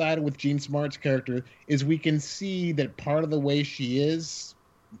kind of sided with Jean Smart's character is we can see that part of the way she is,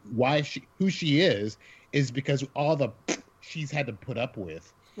 who she is because all the she's had to put up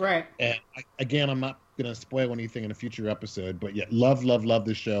with. Right. And again, I'm not going to spoil anything in a future episode, but yeah, love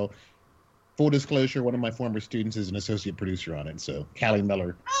this show. Full disclosure, one of my former students is an associate producer on it, so Callie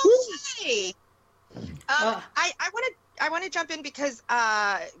Miller. Oh, hey. I want to jump in because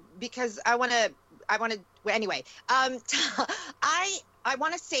I want to anyway. I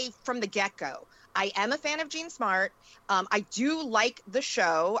want to say from the get-go, I am a fan of Jean Smart. I do like the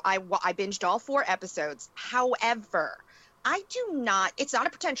show. I binged all 4 episodes. However, it's not a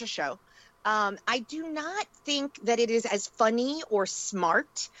pretentious show. I do not think that it is as funny or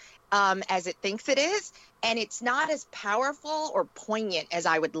smart as it thinks it is. And it's not as powerful or poignant as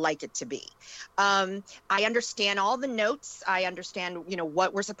I would like it to be. I understand all the notes. I understand,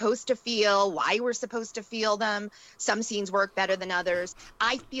 what we're supposed to feel, why we're supposed to feel them. Some scenes work better than others.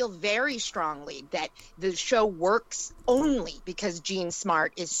 I feel very strongly that the show works only because Jean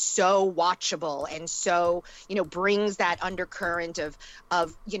Smart is so watchable and so, brings that undercurrent of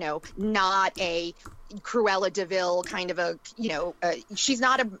not a Cruella de Vil kind of she's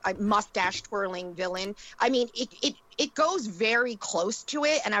not a mustache twirling villain. I mean, it goes very close to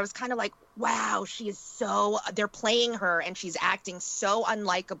it, and I was kind of like, wow, they're playing her and she's acting so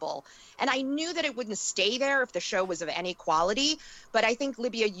unlikable. And I knew that it wouldn't stay there if the show was of any quality, but I think,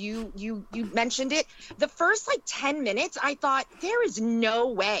 Libya, you mentioned it. The first 10 minutes, I thought, there is no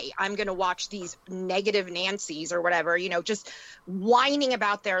way I'm going to watch these negative Nancys or whatever, just whining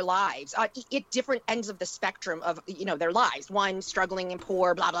about their lives at different ends of the spectrum of, their lives. One struggling and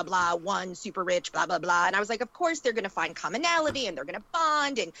poor, blah, blah, blah. One super rich, blah, blah, blah. And I was like, of course they're going to find commonality and they're going to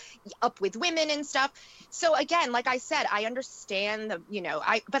bond and up with women and stuff. So again, like I said, I understand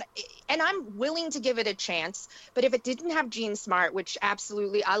and I'm willing to give it a chance, but if it didn't have Jean Smart, which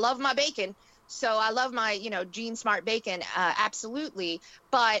absolutely, I love my bacon. So I love my, Jean Smart bacon, absolutely.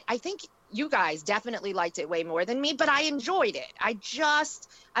 But I think you guys definitely liked it way more than me, but I enjoyed it.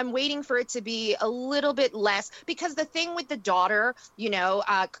 I'm waiting for it to be a little bit less, because the thing with the daughter,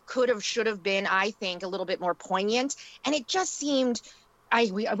 should have been, I think, a little bit more poignant. And it just seemed,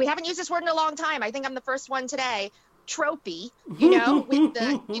 we haven't used this word in a long time. I think I'm the first one today. Tropey, with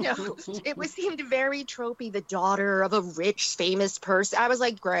the, it seemed very tropey, the daughter of a rich, famous person. I was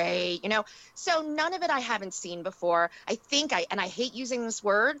like, great, so none of it I haven't seen before. I hate using this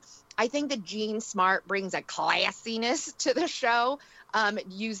word. I think that Jean Smart brings a classiness to the show.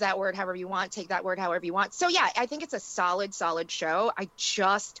 Use that word however you want, take that word however you want. So yeah, I think it's a solid show.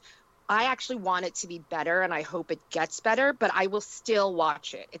 I actually want it to be better, and I hope it gets better, but I will still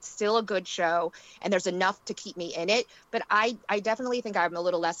watch it. It's still a good show, and there's enough to keep me in it, but I definitely think I'm a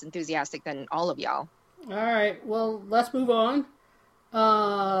little less enthusiastic than all of y'all. All right, well, let's move on.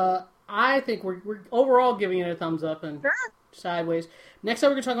 I think we're overall giving it a thumbs up and sideways. Next up,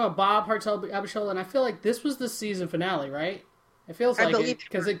 we're going to talk about Bob Hartzell Abishola, and I feel like this was the season finale, right? It feels like it,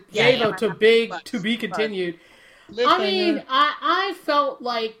 because it gave to be continued. I mean, I felt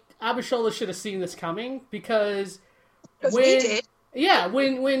like Abishola should have seen this coming because we did. Yeah,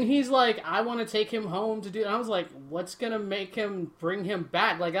 when he's like, I want to take him home to do, and I was like, what's gonna make him bring him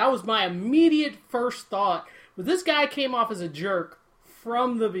back? Like, that was my immediate first thought. But this guy came off as a jerk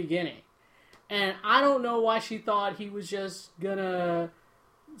from the beginning, and I don't know why she thought he was just gonna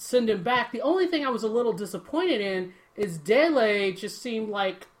send him back. The only thing I was a little disappointed in is Dele just seemed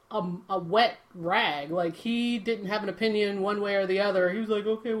like a wet rag. Like, he didn't have an opinion one way or the other. He was like,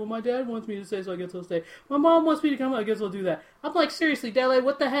 okay, well, my dad wants me to stay, so I guess I'll stay. My mom wants me to come, I guess I'll do that. I'm like, seriously, Dele,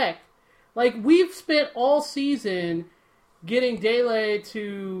 what the heck? Like, we've spent all season getting Dele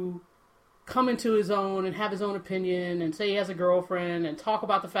to come into his own and have his own opinion and say he has a girlfriend and talk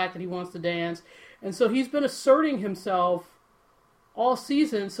about the fact that he wants to dance. And so he's been asserting himself all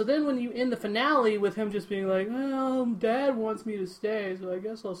season. So then when you end the finale with him just being like, well, Dad wants me to stay, so I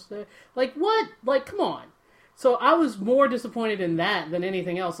guess I'll stay. Like, what? Like, come on. So I was more disappointed in that than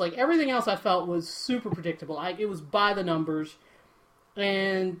anything else. Like, everything else I felt was super predictable. It was by the numbers.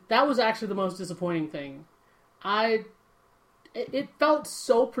 And that was actually the most disappointing thing. It felt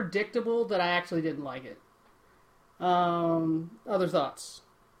so predictable that I actually didn't like it. Other thoughts?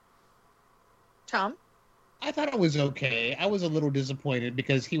 Tom? I thought it was okay. I was a little disappointed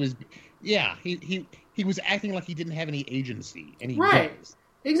because he was acting like he didn't have any agency, and he does.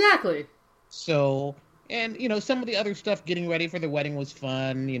 Exactly. So, and some of the other stuff getting ready for the wedding was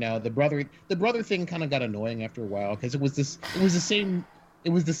fun. The brother thing kind of got annoying after a while because it was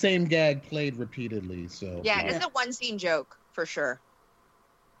the same gag played repeatedly. So yeah, it's a one scene joke for sure.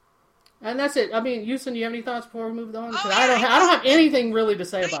 And that's it. I mean, Houston, do you have any thoughts before we move on? I don't have anything really to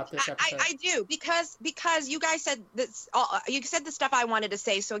say about this episode. I do because you guys said this. You said the stuff I wanted to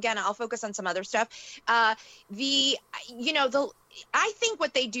say. So again, I'll focus on some other stuff. I think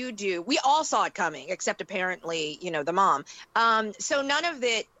what they do, we all saw it coming, except apparently, the mom. So none of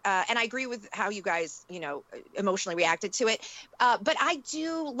it, and I agree with how you guys, emotionally reacted to it. But I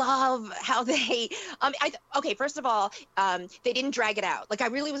do love how they, okay, first of all, they didn't drag it out. Like, I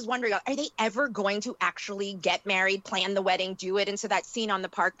really was wondering, are they ever going to actually get married, plan the wedding, do it? And so that scene on the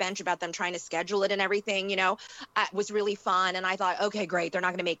park bench about them trying to schedule it and everything, was really fun. And I thought, okay, great. They're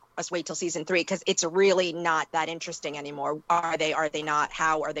not going to make us wait till season 3 because it's really not that interesting anymore. Are they not?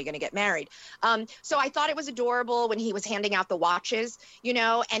 How are they going to get married? So I thought it was adorable when he was handing out the watches,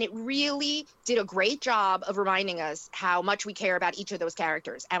 and it really did a great job of reminding us how much we care about each of those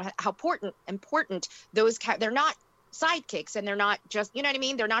characters and how important those they're not sidekicks and they're not just, you know what I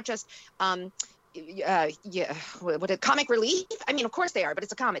mean? They're not just comic relief. I mean, of course they are, but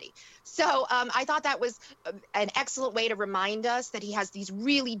it's a comedy. So I thought that was an excellent way to remind us that he has these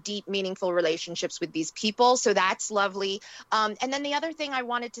really deep, meaningful relationships with these people. So that's lovely. And then the other thing I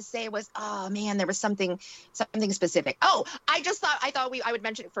wanted to say was, oh man, there was something specific. Oh, I thought I would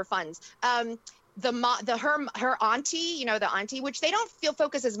mention it for funds. Her auntie, the auntie, which they don't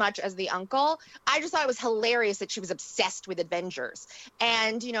focus as much as the uncle. I just thought it was hilarious that she was obsessed with Avengers.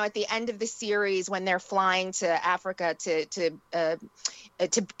 And, at the end of the series, when they're flying to Africa to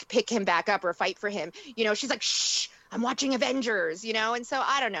pick him back up or fight for him, she's like, shh, I'm watching Avengers, and so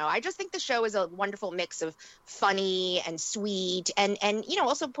I don't know. I just think the show is a wonderful mix of funny and sweet and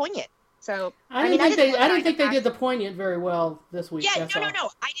also poignant. So I didn't think they did the poignant very well this week. Yeah, no.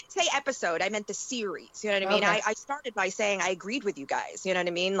 I didn't say episode. I meant the series. You know what I mean? Okay. I started by saying I agreed with you guys. You know what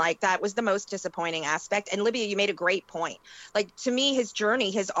I mean? Like, that was the most disappointing aspect. And Libya, you made a great point. Like, to me, his journey,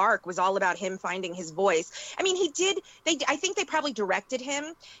 his arc was all about him finding his voice. I mean, I think they probably directed him.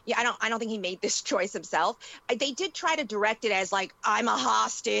 Yeah, I don't think he made this choice himself. They did try to direct it as like, I'm a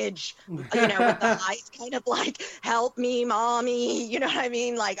hostage, with the eyes kind of like, help me, mommy. You know what I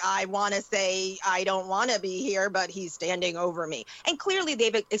mean? Like, I want to say I don't want to be here, but he's standing over me. And clearly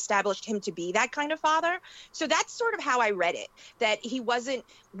they've established him to be that kind of father. So that's sort of how I read it, that he wasn't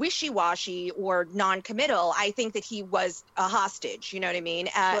wishy-washy or non-committal. I think that he was a hostage, you know what I mean?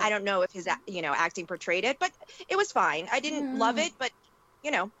 I don't know if his, acting portrayed it, but it was fine. I didn't love it, but,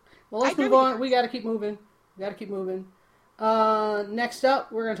 Well, let's move on. We got to keep moving. Next up,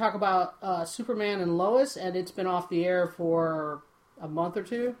 we're going to talk about Superman and Lois, and it's been off the air for a month or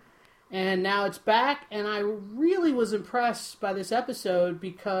two. And now it's back, and I really was impressed by this episode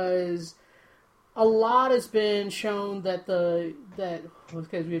because a lot has been shown that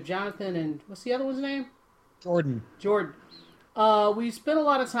because we have Jonathan and what's the other one's name? Jordan. We spent a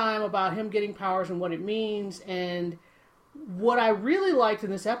lot of time about him getting powers and what it means, and what I really liked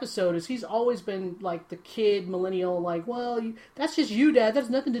in this episode is he's always been like the kid millennial, like, well, that's just you, Dad. That's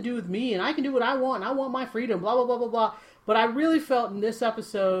nothing to do with me, and I can do what I want. And I want my freedom. Blah blah blah blah blah. But I really felt in this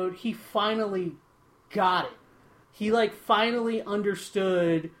episode he finally got it. He finally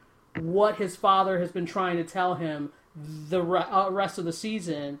understood what his father has been trying to tell him the rest of the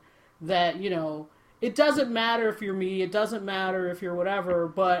season, that, you know, it doesn't matter if you're me, it doesn't matter if you're whatever,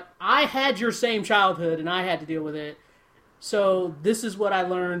 but I had your same childhood and I had to deal with it. So this is what I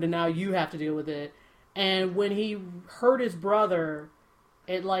learned and now you have to deal with it. And when he hurt his brother,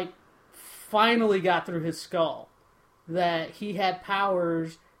 it like finally got through his skull that he had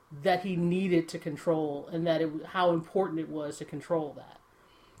powers that he needed to control and that how important it was to control that.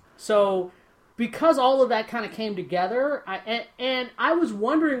 So because all of that kind of came together, I was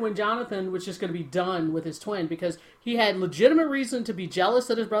wondering when Jonathan was just going to be done with his twin, because he had legitimate reason to be jealous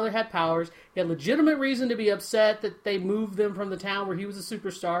that his brother had powers. He had legitimate reason to be upset that they moved them from the town where he was a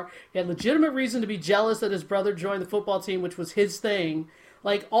superstar. He had legitimate reason to be jealous that his brother joined the football team, which was his thing.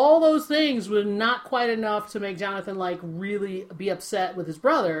 Like, all those things were not quite enough to make Jonathan, like, really be upset with his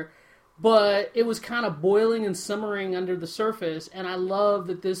brother. But it was kind of boiling and simmering under the surface, and I love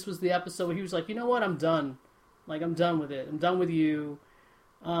that this was the episode where he was like, you know what, I'm done. Like, I'm done with it. I'm done with you.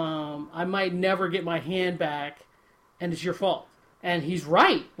 I might never get my hand back, and it's your fault. And he's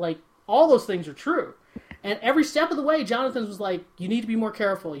right. Like, all those things are true. And every step of the way, Jonathan was like, you need to be more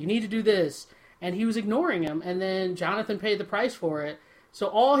careful. You need to do this. And he was ignoring him, and then Jonathan paid the price for it. So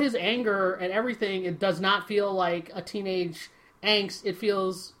all his anger and everything, it does not feel like a teenage angst. It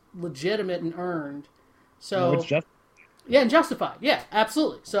feels legitimate and earned. So it's yeah, and justified. Yeah,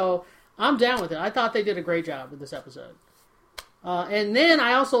 absolutely. So I'm down with it. I thought they did a great job with this episode. And then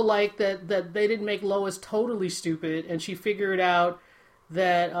I also like that they didn't make Lois totally stupid, and she figured out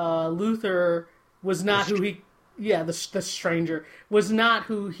that Luther was not who he... Yeah, the stranger was not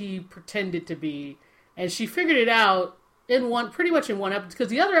who he pretended to be. And she figured it out pretty much in one episode. Because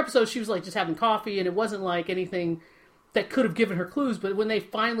the other episode, she was like just having coffee, and it wasn't like anything that could have given her clues, but when they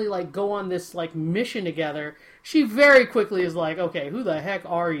finally like go on this like mission together, she very quickly is like, okay, who the heck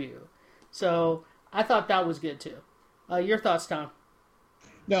are you? So I thought that was good too. Your thoughts, Tom?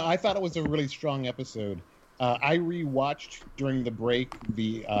 No, I thought it was a really strong episode. I rewatched during the break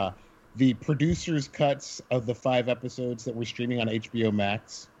the producers' cuts of the 5 episodes that were streaming on HBO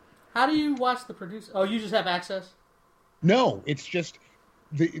Max. How do you watch the producer? Oh, you just have access? No, it's just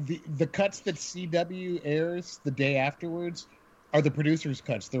the cuts that CW airs the day afterwards are the producers'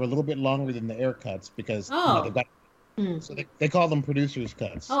 cuts. They're a little bit longer than the air cuts because they've got, so they call them producers'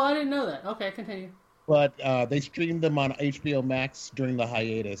 cuts. Oh, I didn't know that. Okay, continue. But they streamed them on HBO Max during the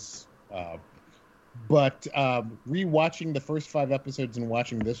hiatus. But rewatching the first 5 episodes and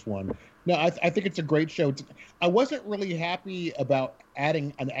watching this one, no, I think it's a great show. I wasn't really happy about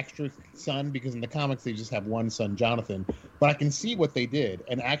adding an extra son because in the comics they just have one son, Jonathan. But I can see what they did,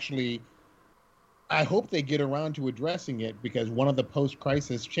 and actually, I hope they get around to addressing it because one of the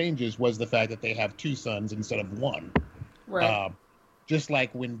post-crisis changes was the fact that they have 2 sons instead of 1. Right. Just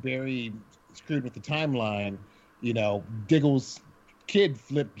like when Barry screwed with the timeline, you know, Diggle's kid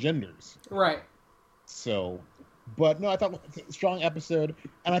flipped genders. Right. So, but no, I thought it was a strong episode,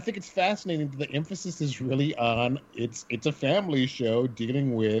 and I think it's fascinating that the emphasis is really on it's a family show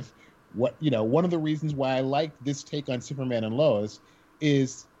dealing with what, you know, one of the reasons why I liked this take on Superman and Lois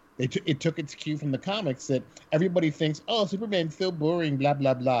is it took its cue from the comics that everybody thinks, oh, Superman's so boring, blah,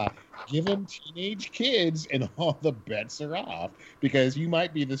 blah, blah. Give him teenage kids and all the bets are off because you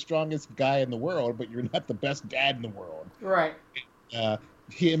might be the strongest guy in the world, but you're not the best dad in the world. Right.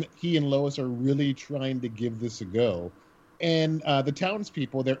 He and Lois are really trying to give this a go. And the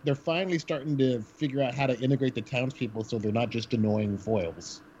townspeople, they're finally starting to figure out how to integrate the townspeople so they're not just annoying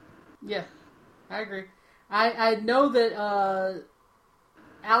foils. Yeah, I agree. I know that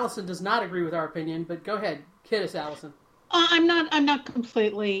Allison does not agree with our opinion, but go ahead, kid us, Allison. I'm not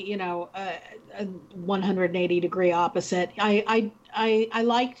completely, a 180 degree opposite. I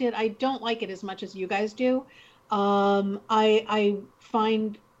liked it. I don't like it as much as you guys do. I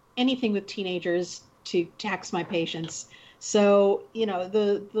find anything with teenagers to tax my patience. So,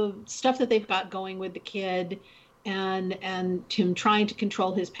 the stuff that they've got going with the kid and him trying to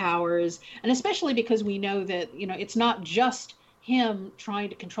control his powers, and especially because we know that, it's not just him trying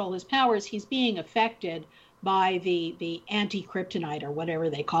to control his powers, he's being affected by the anti-kryptonite or whatever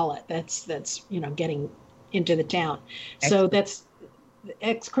they call it. That's getting into the town. So that's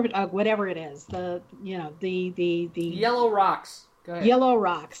whatever it is, the yellow rocks. Go ahead. Yellow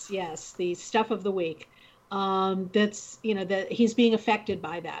rocks, yes, the stuff of the week. That's that he's being affected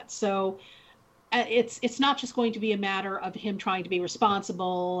by that. So it's not just going to be a matter of him trying to be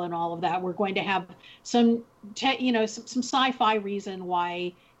responsible and all of that. We're going to have some sci-fi reason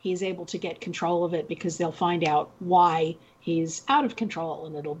why he's able to get control of it, because they'll find out why he's out of control,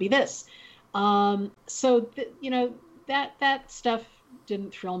 and it'll be this. That stuff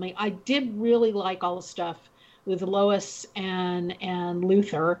didn't thrill me. I did really like all the stuff with Lois and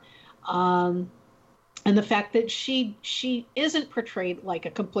Luther. And the fact that she isn't portrayed like a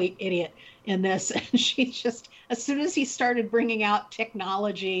complete idiot in this. And she just, as soon as he started bringing out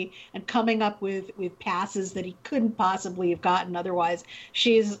technology and coming up with passes that he couldn't possibly have gotten otherwise,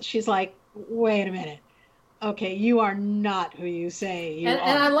 she's like, wait a minute. Okay, you are not who you say you are.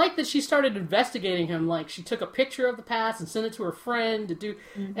 And I like that she started investigating him. Like, she took a picture of the pass and sent it to her friend to do.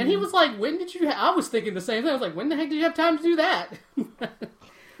 Mm-hmm. And he was like, when did you... I was thinking the same thing. I was like, when the heck did you have time to do that?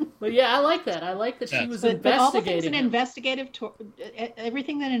 But yeah, I like that. I like that she was investigating. But all the things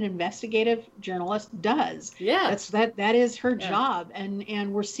everything that an investigative journalist does. Yeah, that is her job,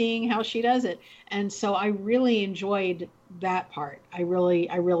 and we're seeing how she does it. And so I really enjoyed that part. I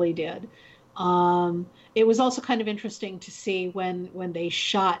really did. It was also kind of interesting to see when they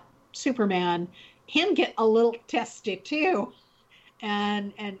shot Superman, him get a little testy too,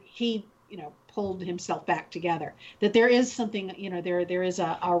 and he pulled himself back together. That there is something, there is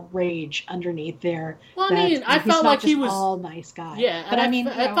a rage underneath there. Well, I mean, I felt like he was all nice guy. Yeah, but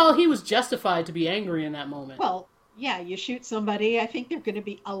I felt he was justified to be angry in that moment. Well, yeah, you shoot somebody, I think they're going to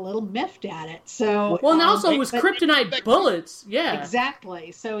be a little miffed at it. So well, and also it was kryptonite bullets. Yeah,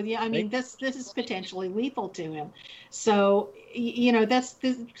 exactly. So yeah, I mean, this is potentially lethal to him. So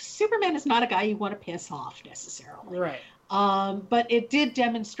Superman is not a guy you want to piss off necessarily. Right. But it did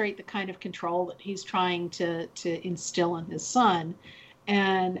demonstrate the kind of control that he's trying to instill in his son,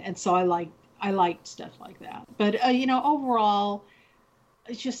 and so I liked stuff like that. But overall,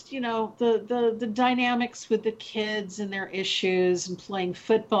 it's just the dynamics with the kids and their issues and playing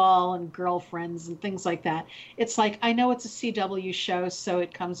football and girlfriends and things like that. It's like, I know it's a CW show, so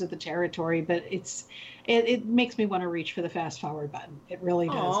it comes with the territory, but it makes me want to reach for the fast forward button. It really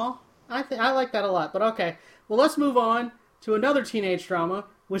does. Aww. I like that a lot. But okay, well, let's move on to another teenage drama,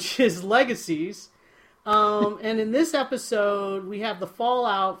 which is Legacies. And in this episode, we have the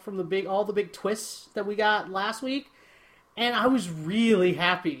fallout from all the big twists that we got last week. And I was really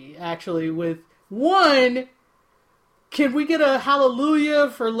happy, actually, with one. Can we get a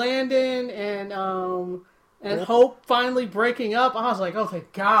hallelujah for Landon and Hope finally breaking up? I was like, oh,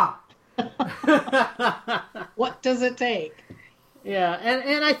 thank God. What does it take? Yeah,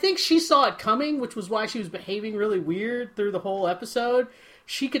 and I think she saw it coming, which was why she was behaving really weird through the whole episode.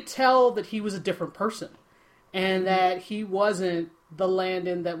 She could tell that he was a different person, and that he wasn't the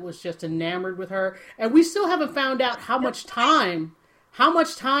Landon that was just enamored with her. And we still haven't found out how much time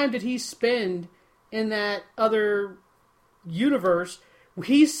did he spend in that other universe.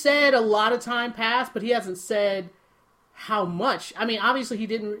 He said a lot of time passed, but he hasn't said how much. I mean, obviously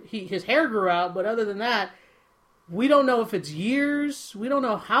his hair grew out, but other than that, we don't know if it's years. We don't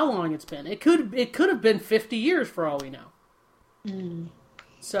know how long it's been. It could have been 50 years for all we know. Mm.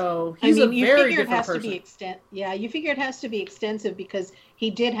 So he's a very different person. You figure it has to be extensive because he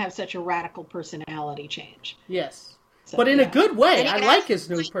did have such a radical personality change. Yes, so, but in a good way. I like his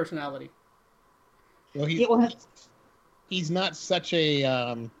new personality. Well, he's not such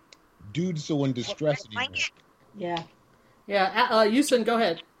a dude so in distress anymore. Yeah. Yeah, Yusin, go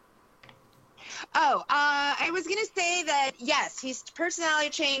ahead. Oh, I was going to say that, yes, his personality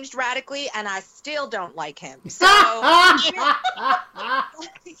changed radically, and I still don't like him. So,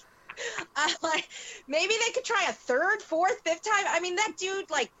 maybe they could try a third, fourth, fifth time. I mean, that dude,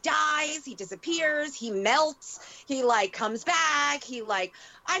 dies, he disappears, he melts, he, comes back,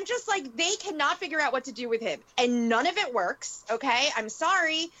 I'm just they cannot figure out what to do with him. And none of it works, okay? I'm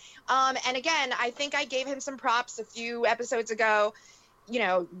sorry. And again, I think I gave him some props a few episodes ago.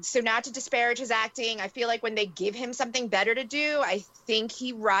 So not to disparage his acting, I feel like when they give him something better to do, I think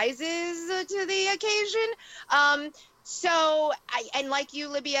he rises to the occasion. And like you,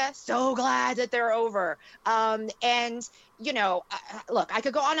 Libya, so glad that they're over. Look, I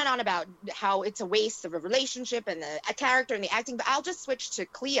could go on and on about how it's a waste of a relationship and a character and the acting, but I'll just switch to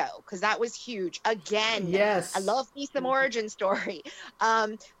Cleo because that was huge. Again, yes, I love me some origin story.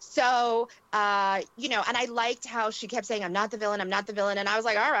 And I liked how she kept saying, I'm not the villain. And I was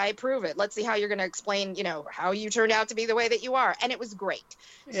like, all right, prove it. Let's see how you're going to explain, how you turned out to be the way that you are. And it was great.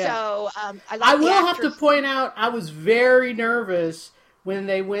 Yeah. So I will have to point out, I was very nervous when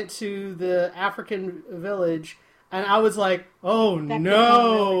they went to the African village. And I was like, oh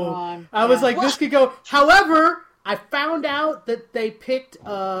no. I was like, this could go. However, I found out that they picked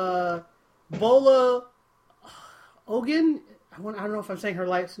Bola Ogun. I don't know if I'm saying her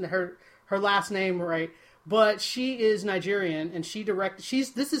last name right. But she is Nigerian, and she directed.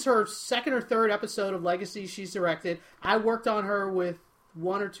 This is her second or third episode of Legacy she's directed. I worked on her with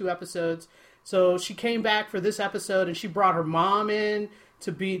 1 or 2 episodes. So she came back for this episode, and she brought her mom in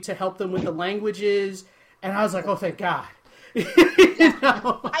to help them with the languages. And I was like, oh, thank God. I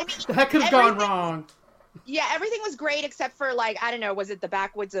mean, that could have gone wrong. Yeah, everything was great except for, like, I don't know, was it the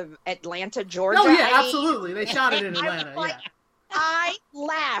backwoods of Atlanta, Georgia? Oh, yeah, absolutely. They shot it in Atlanta, yeah. I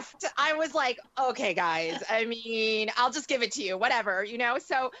laughed. I was like, okay, guys, I mean, I'll just give it to you, whatever,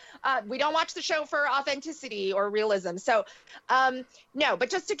 So we don't watch the show for authenticity or realism. So no, but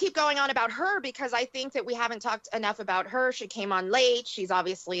just to keep going on about her, because I think that we haven't talked enough about her. She came on late. She's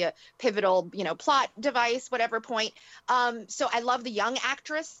obviously a pivotal, plot device, whatever point. So I love the young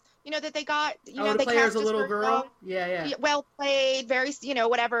actress that they got, to they play her as cast a as little her girl. Yeah. Well played, very,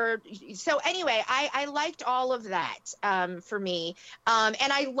 whatever. So anyway, I liked all of that for me. And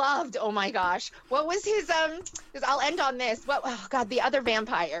I loved, oh my gosh, what was his, I'll end on this. Oh God, the other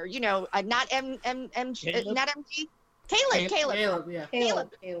vampire, not MG. Caleb. Yeah.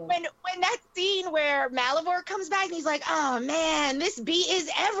 Caleb. When that scene where Malivore comes back and he's like, oh man, this bee is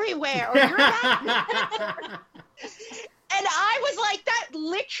everywhere. Or you're back. And I was like, that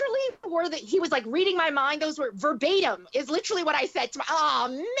literally he was like reading my mind. Those were verbatim is literally what I said to oh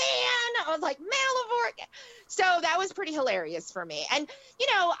man. I was like, Malivore. So that was pretty hilarious for me. And,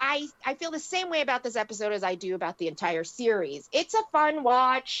 I feel the same way about this episode as I do about the entire series. It's a fun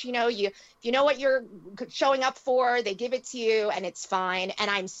watch. You know what you're showing up for. They give it to you and it's fine. And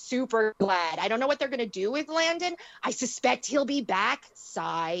I'm super glad. I don't know what they're going to do with Landon. I suspect he'll be back.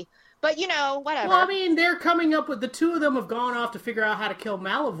 Sigh. But, whatever. Well, I mean, they're coming up with, the two of them have gone off to figure out how to kill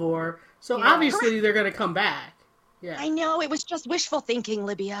Malivore, so obviously they're going to come back. Yeah. I know, it was just wishful thinking,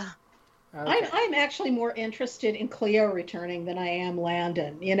 Libya. Okay. I'm actually more interested in Cleo returning than I am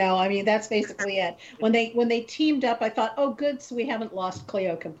Landon. I mean, that's basically it. When they teamed up, I thought, oh, good, so we haven't lost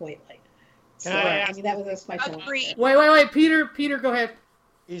Cleo completely. So, I mean, that's my point. Wait, Peter, go ahead.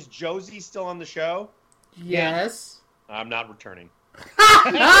 Is Josie still on the show? Yes. I'm not returning.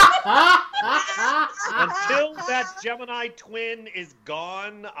 Until that Gemini twin is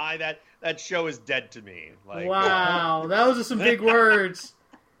gone, that show is dead to me. Like, wow, those are some big words.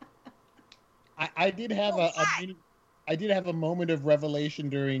 I did have a moment of revelation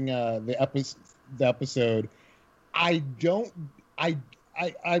during the episode. I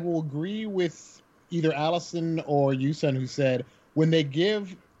will agree with either Allison or Yusun, who said when they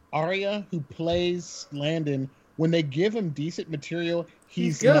give Arya, who plays Landon, when they give him decent material,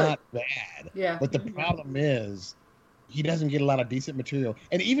 he's not bad. Yeah. But the problem is he doesn't get a lot of decent material.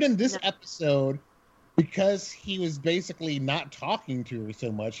 And even in this episode, because he was basically not talking to her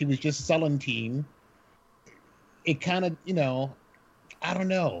so much, he was just sullen. It kind of, I don't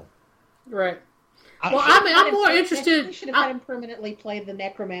know. Right. I'm more interested. We should have had him permanently play the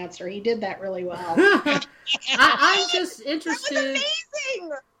necromancer. He did that really well. I'm just interested. That was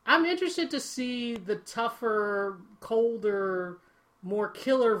amazing. I'm interested to see the tougher, colder, more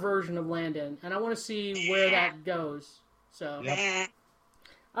killer version of Landon, and I want to see where that goes. So,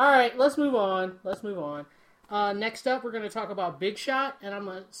 all right, let's move on. Next up, we're going to talk about Big Shot, and I'm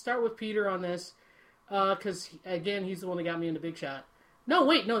going to start with Peter on this, because, again, he's the one that got me into Big Shot.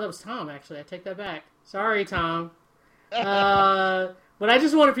 No, that was Tom, actually. I take that back. Sorry, Tom. But I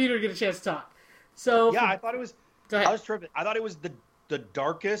just wanted Peter to get a chance to talk. So, I thought it was... Go ahead. I was terrific. I thought it was the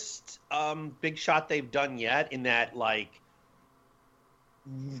darkest Big Shot they've done yet, in that, like,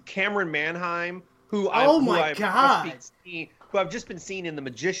 Cameron Manheim, who I've just been seeing in The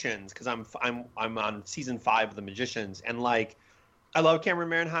Magicians, because I'm on season 5 of The Magicians, and like I love Cameron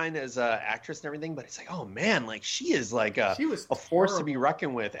Manheim as an actress and everything, but it's like, oh man, like she is like a force to be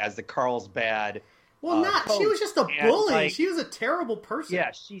reckoned with as the Carlsbad. Well, she was just a bully. Like, she was a terrible person.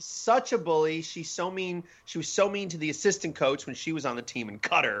 Yeah, she's such a bully. She's so mean. She was so mean to the assistant coach when she was on the team and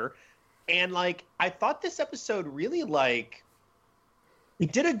cut her. And like, I thought this episode really like,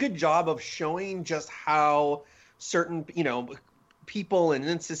 it did a good job of showing just how certain, people and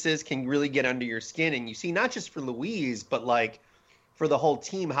instances can really get under your skin. And you see, not just for Louise, but like for the whole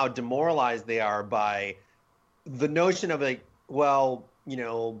team, how demoralized they are by the notion of like, well,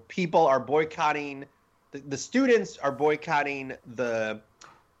 people are boycotting, the students are boycotting the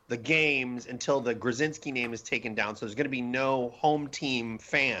games until the Grzinski name is taken down. So there's going to be no home team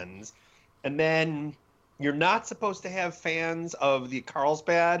fans. And then you're not supposed to have fans of the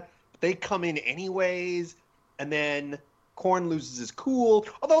Carlsbad, but they come in anyways. And then Korn loses his cool.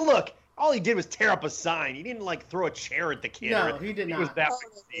 Although, look, all he did was tear up a sign. He didn't, like, throw a chair at the kid. No, he did not. It was that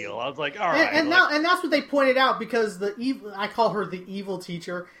big deal. I was like, all right. And that's what they pointed out, because I call her the evil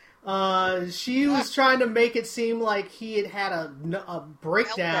teacher. She was trying to make it seem like he had a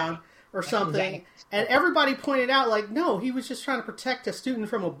breakdown or something. And everybody pointed out, like, no, he was just trying to protect a student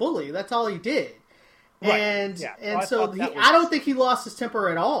from a bully. That's all he did. Right. And Yeah. and So so I don't think he lost his temper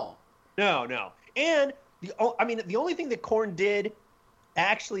at all. No. And the only thing that Korn did,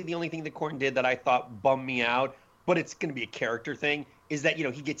 the only thing that Korn did that I thought bummed me out, but it's going to be a character thing, is that,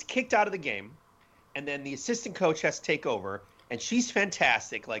 he gets kicked out of the game, and then the assistant coach has to take over, and she's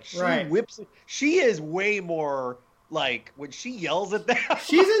fantastic. Like, she whips it. She is way more, like, when she yells at them.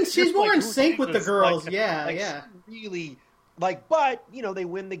 She's more in sync with the girls. Like, yeah. She really, like, but, they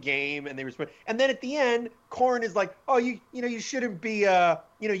win the game, and they respond. And then at the end, Korn is like, oh, you shouldn't be,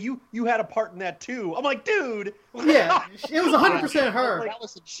 you had a part in that too. I'm like, dude. Yeah, it was 100% her. That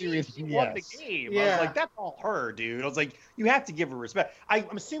was some serious She won the game. I was like, that's all her, dude. I was like, you have to give her respect.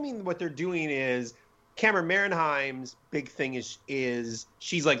 I'm assuming what they're doing is Cameron Marenheim's big thing is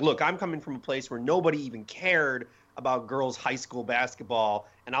she's like, look, I'm coming from a place where nobody even cared about girls' high school basketball,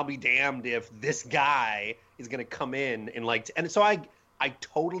 and I'll be damned if this guy is going to come in and so I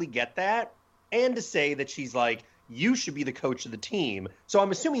totally get that. And to say that she's like, you should be the coach of the team. So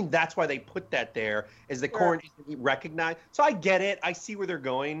I'm assuming that's why they put that there, is that Korn isn't recognized. So I get it. I see where they're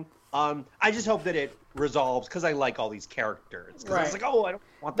going. I just hope that it resolves, because I like all these characters. Because I was like, oh, I don't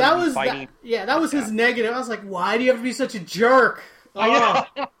want them to be fighting. That was his negative. I was like, why do you have to be such a jerk? I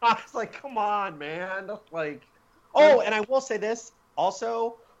was like, come on, man. Like, and I will say this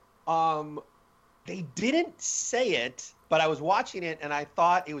also. They didn't say it, but I was watching it and I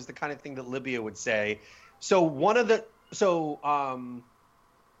thought it was the kind of thing that Libya would say. So one of the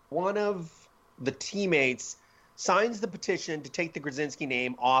teammates signs the petition to take the Grzinski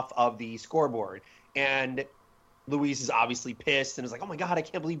name off of the scoreboard, and Louise is obviously pissed and is like, "Oh my God, I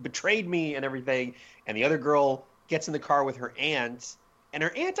can't believe you betrayed me," and everything. And the other girl gets in the car with her aunt, and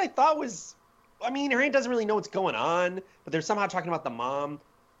her aunt, I thought, was, her aunt doesn't really know what's going on, but they're somehow talking about the mom.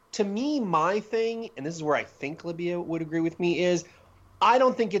 To me, my thing, and this is where I think Libya would agree with me, is I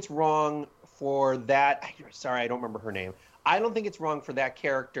don't think it's wrong for that. Sorry, I don't remember her name. I don't think it's wrong for that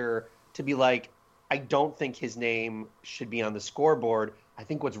character to be like, I don't think his name should be on the scoreboard. I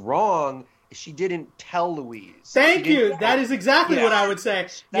think what's wrong is she didn't tell Louise. Thank you. That is exactly what I would say.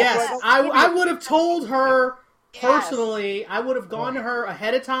 Yes, I would have told her personally. I would have gone to her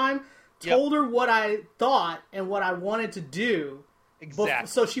ahead of time, told her what I thought and what I wanted to do. Exactly.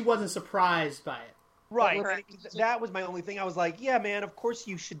 So she wasn't surprised by it. Right. That was my only thing. I was like, yeah, man, of course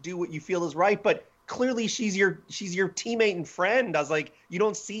you should do what you feel is right, but clearly she's your teammate and friend. I was like, you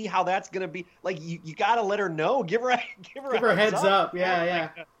don't see how that's going to be. Like, you got to let her know. Give her a heads up. Yeah.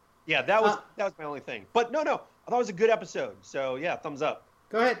 Yeah, that was my only thing. But no, I thought it was a good episode. So, yeah, thumbs up.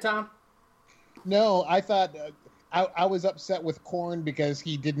 Go ahead, Tom. No, I thought I was upset with Korn because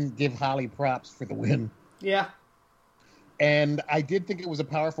he didn't give Holly props for the win. Yeah. And I did think it was a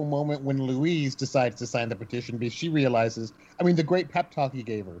powerful moment when Louise decides to sign the petition, because she realizes, the great pep talk he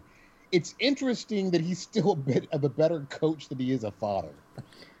gave her. It's interesting that he's still a bit of a better coach than he is a father.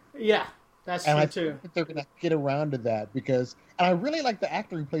 Yeah, that's true, too. I think they're going to get around to that, because... And I really like the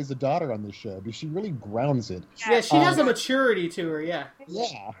actor who plays the daughter on this show, because she really grounds it. Yeah, she has a maturity to her, yeah.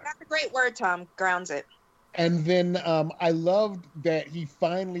 Yeah. That's a great word, Tom. Grounds it. And then I loved that he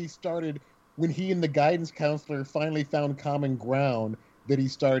finally started... When he and the guidance counselor finally found common ground, that he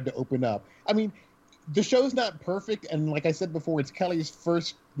started to open up. The show's not perfect, and like I said before, it's Kelly's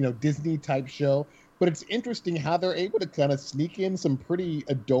first, Disney-type show, but it's interesting how they're able to kind of sneak in some pretty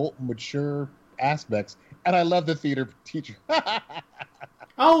adult, mature aspects, and I love the theater teacher.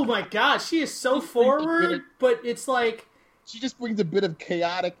 Oh my gosh, she is so forward, but it's like... She just brings a bit of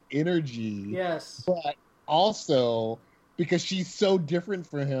chaotic energy. Yes. But also... Because she's so different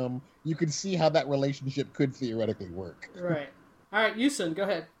from him, you can see how that relationship could theoretically work. Right. All right, Yusun, go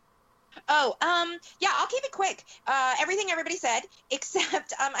ahead. Oh, yeah, I'll keep it quick. Everything everybody said,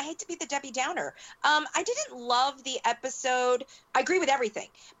 except I hate to be the Debbie Downer. I didn't love the episode. I agree with everything,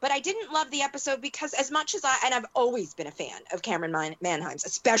 but I didn't love the episode because as much as and I've always been a fan of Cameron Manheim's,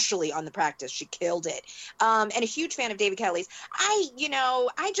 especially on The Practice, she killed it. And a huge fan of David Kelly's.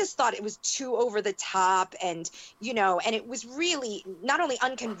 I just thought it was too over the top, and it was really not only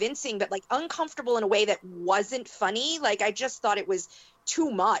unconvincing, but like uncomfortable in a way that wasn't funny. Like, I just thought it was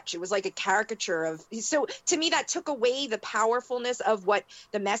too much. It was like a caricature of, so to me that took away the powerfulness of what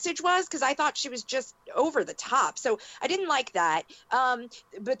the message was, because I thought she was just over the top. So I didn't like that.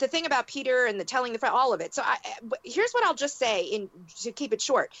 But the thing about Peter and the telling the friend, all of it. So here's what I'll just say to keep it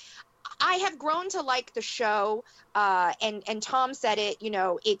short. I have grown to like the show, and Tom said it,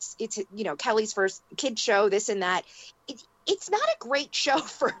 it's Kelly's first kid show, this and that. it's not a great show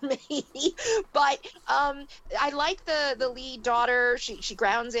for me, but I like the lead daughter. She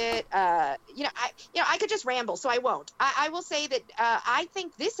grounds it. I could just ramble, so I won't. I will say that I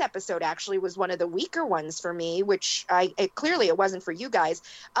think this episode actually was one of the weaker ones for me, which clearly it wasn't for you guys.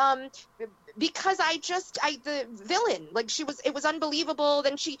 Because the villain, like it was unbelievable.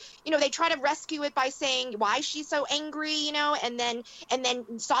 Then she, they try to rescue it by saying why she's so angry, and then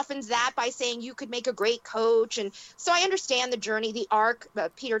softens that by saying you could make a great coach. And so I understand the journey, the arc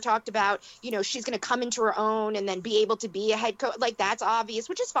Peter talked about, she's going to come into her own and then be able to be a head coach. Like that's obvious,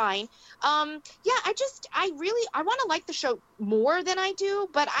 which is fine. I want to like the show more than I do,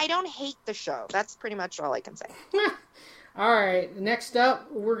 but I don't hate the show. That's pretty much all I can say. All right, next up,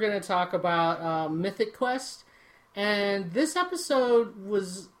 we're going to talk about Mythic Quest. And this episode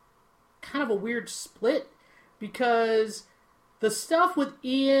was kind of a weird split because the stuff with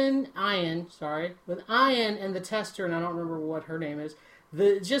Ian and the tester, and I don't remember what her name is,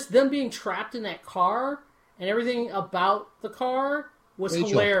 just them being trapped in that car and everything about the car was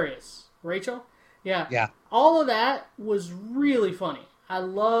hilarious. Rachel? Yeah. Yeah. All of that was really funny. I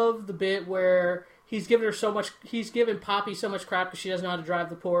love the bit where he's given Poppy so much crap because she doesn't know how to drive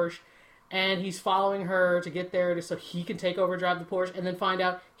the Porsche, and he's following her to get there so he can take over and drive the Porsche, and then find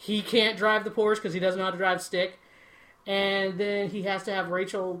out he can't drive the Porsche because he doesn't know how to drive stick, and then he has to have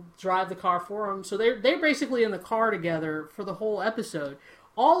Rachel drive the car for him. So they're basically in the car together for the whole episode.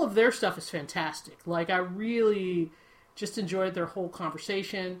 All of their stuff is fantastic. Like, I really just enjoyed their whole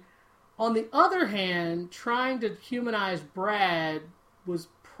conversation. On the other hand, trying to humanize Brad was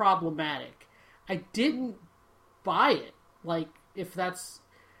problematic. I didn't buy it. I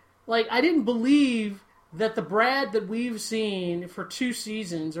didn't believe that the Brad that we've seen for 2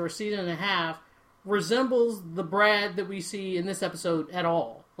 seasons or a season and a half resembles the Brad that we see in this episode at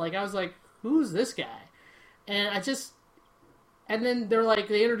all. Like, I was like, who's this guy? And then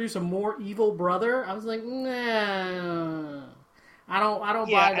they introduce a more evil brother. I was like, nah, I don't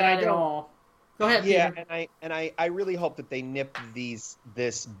buy that at all. Go ahead, yeah, Peter. and I really hope that they nip this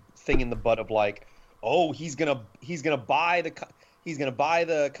thing in the bud of like, oh, he's gonna buy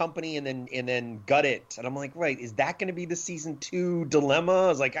the company and then gut it. And I'm like, right, is that gonna be the season 2 dilemma? I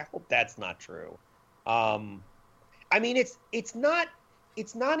was like, I hope that's not true. I mean, it's not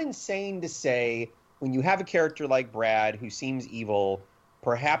insane to say when you have a character like Brad who seems evil,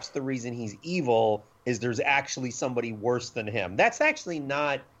 perhaps the reason he's evil is there's actually somebody worse than him. That's actually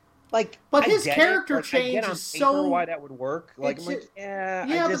not. Like, but his character change is so why that would work. Like, but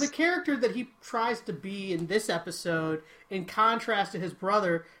the character that he tries to be in this episode, in contrast to his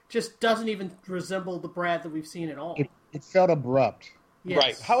brother, just doesn't even resemble the Brad that we've seen at all. It felt abrupt. Yes.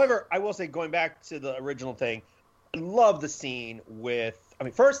 Right. However, I will say, going back to the original thing, I love the scene with. I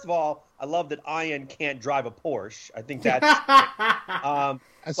mean, first of all, I love that Ian can't drive a Porsche. I think that's.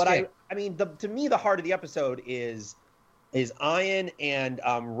 But I mean, to me, the heart of the episode is Ian and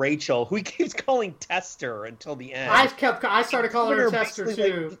Rachel, who he keeps calling Tester until the end. I started calling her Tester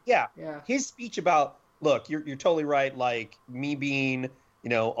too. Like, yeah. His speech about, look, you're totally right. Like, me being,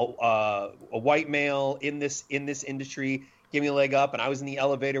 a white male in this industry gave me a leg up, and I was in the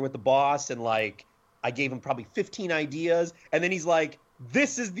elevator with the boss, and like I gave him probably 15 ideas, and then he's like,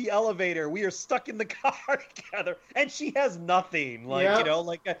 this is the elevator. We are stuck in the car together, and she has nothing. Like,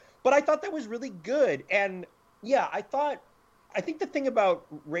 but I thought that was really good. And yeah, I think the thing about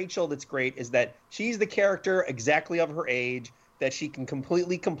Rachel that's great is that she's the character exactly of her age, that she can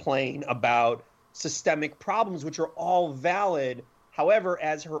completely complain about systemic problems, which are all valid. However,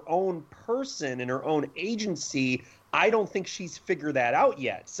 as her own person and her own agency, I don't think she's figured that out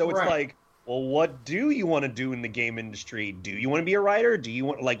yet. So it's like, well, what do you want to do in the game industry? Do you want to be a writer? Do you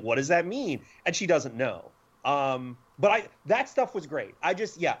want, what does that mean? And she doesn't know. But that stuff was great. I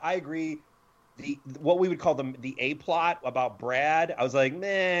agree. What we would call the A plot about Brad, I was like,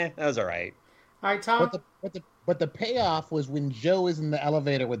 meh, that was all right. All right, Tom. But the payoff was when Joe is in the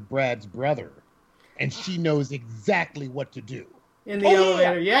elevator with Brad's brother, and she knows exactly what to do. In the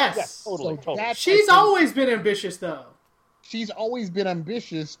elevator, yes. Yes, totally. She's always been ambitious, though. She's always been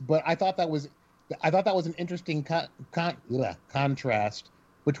ambitious, but I thought that was an interesting contrast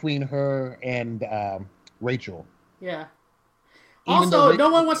between her and Rachel. Yeah. Also, no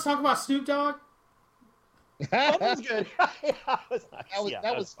one wants to talk about Snoop Dogg. That was good. That was nice.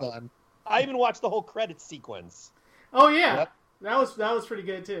 That was fun. I even watched the whole credits sequence. Oh yeah, yep. that was pretty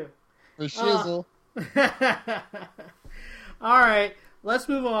good too. For shizzle. All right, let's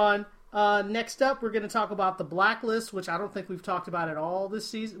move on. Next up, we're going to talk about The Blacklist, which I don't think we've talked about at all this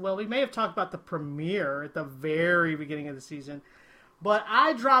season. Well, we may have talked about the premiere at the very beginning of the season, but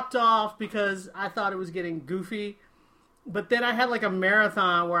I dropped off because I thought it was getting goofy. But then I had like a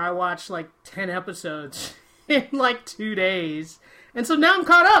marathon where I watched like 10 episodes in like 2 days. And so now I'm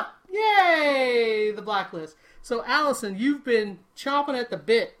caught up. Yay! The Blacklist. So Allison, you've been chomping at the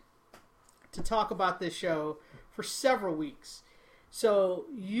bit to talk about this show for several weeks. So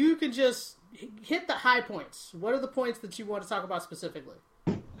you can just hit the high points. What are the points that you want to talk about specifically?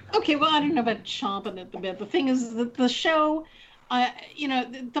 Okay, well, I don't know about chomping at the bit. The thing is that the show,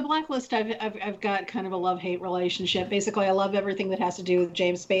 the Blacklist, I've got kind of a love-hate relationship. Basically, I love everything that has to do with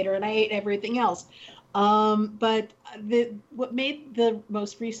James Spader, and I hate everything else. But what made the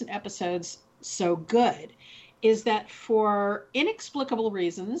most recent episodes so good is that for inexplicable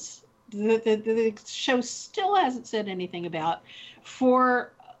reasons, the show still hasn't said anything about,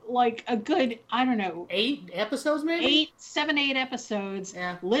 for like a good, I don't know, 8 episodes maybe? 7, 8 episodes,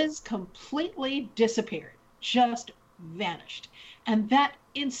 yeah. Liz completely disappeared, just vanished. And that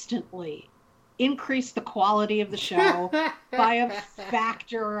instantly increased the quality of the show by a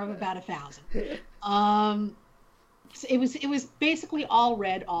factor of about 1,000. It was basically all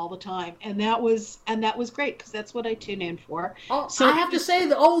Red all the time, and that was great because that's what I tune in for. Oh, so I have to say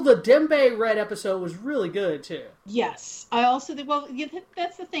the Dembe Red episode was really good too. Yes, I also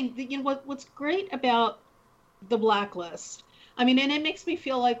that's the thing. What's great about the Blacklist. I mean, and it makes me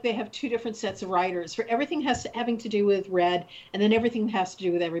feel like they have 2 different sets of writers for everything having to do with Red, and then everything has to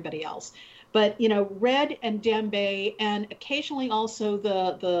do with everybody else. But Red and Dembe, and occasionally also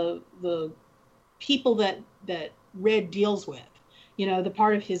the people that Red deals with, the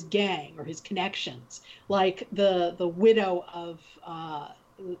part of his gang or his connections, like the widow of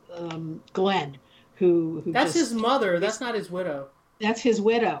Glenn, who that's his mother. That's not his widow. That's his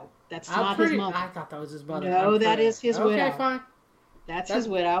widow. That's not his mother. I thought that was his mother. No, that is his widow. Okay, fine. That's his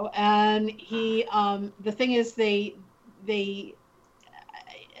widow, and he. The thing is, they.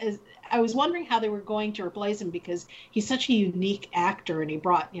 I was wondering how they were going to replace him because he's such a unique actor, and he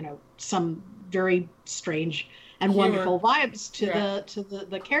brought some very strange and wonderful vibes to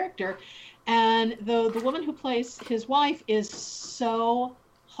the character. And the woman who plays his wife is so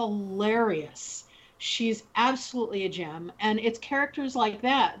hilarious. She's absolutely a gem, and it's characters like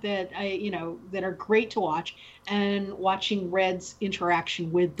that that are great to watch, and watching Red's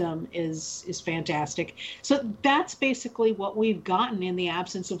interaction with them is fantastic. So that's basically what we've gotten in the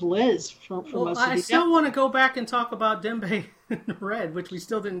absence of Liz for most of these. I still want to go back and talk about Dembe and Red, which we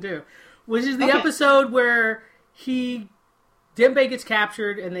still didn't do, which is the episode where Dembe gets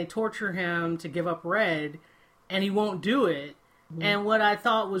captured and they torture him to give up Red, and he won't do it. And what I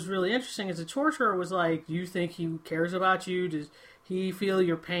thought was really interesting is the torturer was like, do you think he cares about you? Does he feel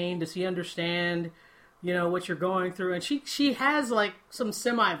your pain? Does he understand, what you're going through? And she has like some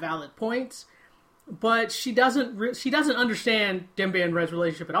semi-valid points, but she doesn't understand Dembe and Red's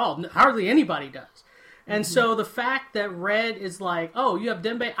relationship at all. Hardly anybody does. And so the fact that Red is like, oh, you have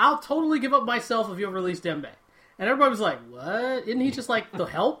Dembe? I'll totally give up myself if you'll release Dembe. And everybody was like, what? Isn't he just like the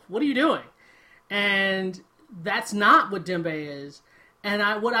help? What are you doing? And that's not what Dembe is.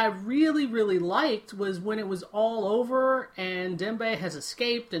 And what I really, really liked was when it was all over and Dembe has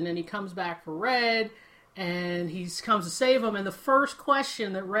escaped, and then he comes back for Red, and he comes to save him. And the first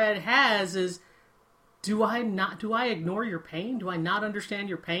question that Red has is, do I ignore your pain? Do I not understand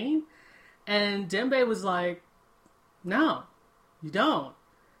your pain? And Dembe was like, no, you don't.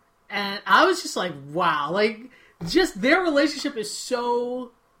 And I was just like, wow, like just their relationship is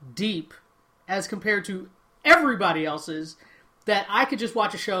so deep as compared to everybody else's that I could just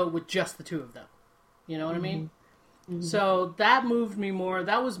watch a show with just the 2 of them. You know what I mean? Mm-hmm. So that moved me more.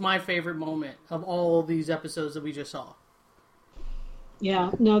 That was my favorite moment of all these episodes that we just saw. Yeah,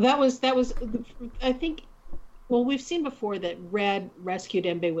 no, that was, I think, well, we've seen before that Red rescued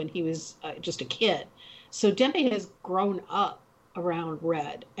Dembe when he was just a kid. So Dembe has grown up around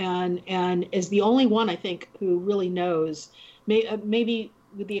Red and is the only one, I think, who really knows, maybe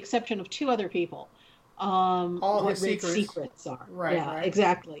with the exception of 2 other people, all his secrets are. Right. Yeah, right.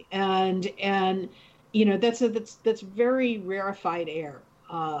 Exactly. And that's very rarefied air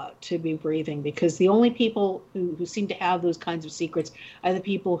to be breathing, because the only people who seem to have those kinds of secrets are the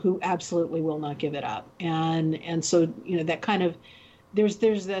people who absolutely will not give it up. And so that kind of there's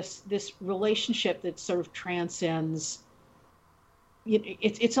this relationship that sort of transcends.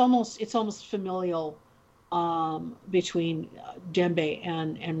 It's almost familial between Dembe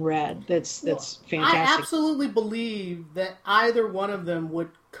and Red. That's fantastic. I absolutely believe that either one of them would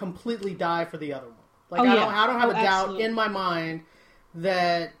completely die for the other one. Like I don't have a doubt in my mind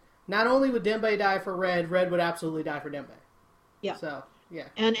that not only would Dembe die for Red would absolutely die for Dembe. Yeah. So yeah.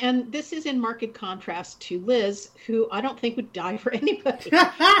 And this is in marked contrast to Liz, who I don't think would die for anybody.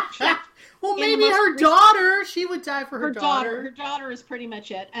 Well, maybe her daughter. She would die for her daughter. Her daughter is pretty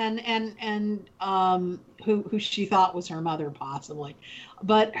much it, and who she thought was her mother, possibly.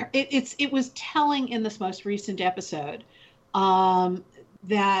 But it was telling in this most recent episode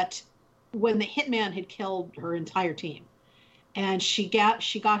that when the hitman had killed her entire team, and she got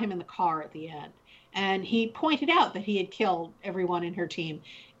him in the car at the end, and he pointed out that he had killed everyone in her team.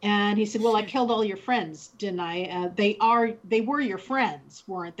 And he said, well, I killed all your friends, didn't I? They were your friends,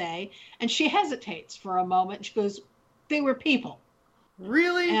 weren't they? And she hesitates for a moment. She goes, they were people.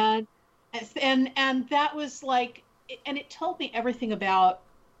 Really? And that was like, and it told me everything about,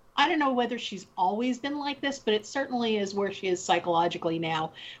 I don't know whether she's always been like this, but it certainly is where she is psychologically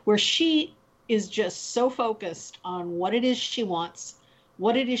now, where she is just so focused on what it is she wants,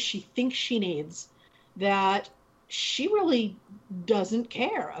 what it is she thinks she needs, that she really doesn't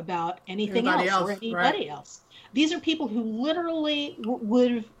care about anything else or anybody else. These are people who literally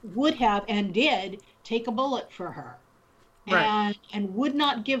would have and did take a bullet for her, and would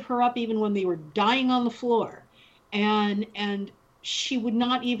not give her up even when they were dying on the floor, and she would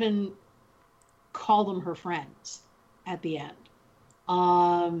not even call them her friends at the end.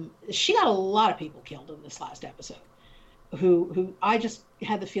 She got a lot of people killed in this last episode, who I just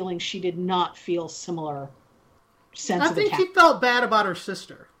had the feeling she did not feel similar sense of attack. She felt bad about her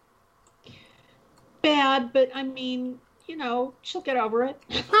sister. Bad, but I mean, she'll get over it.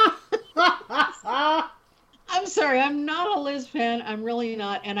 I'm sorry, I'm not a Liz fan. I'm really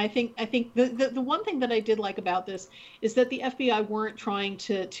not. And I think the one thing that I did like about this is that the FBI weren't trying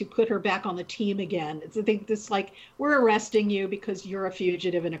to put her back on the team again. I think this, like, we're arresting you because you're a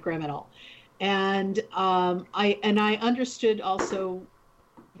fugitive and a criminal. And I understood also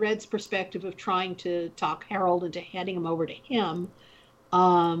Red's perspective of trying to talk Harold into handing him over to him.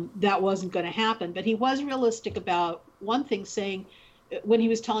 That wasn't going to happen, but he was realistic about one thing, saying when he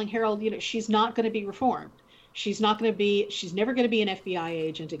was telling Harold, she's not going to be reformed. She's never going to be an FBI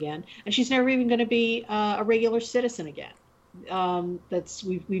agent again, and she's never even going to be a regular citizen again.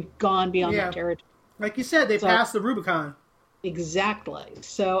 We've gone beyond that territory. Like you said, they passed the Rubicon. Exactly.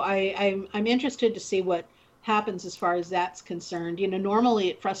 So I'm interested to see what happens as far as that's concerned. Normally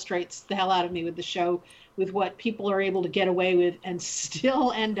it frustrates the hell out of me with the show, with what people are able to get away with and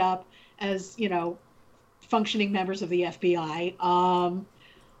still end up as, functioning members of the FBI.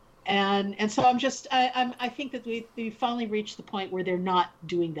 And so I think that we finally reached the point where they're not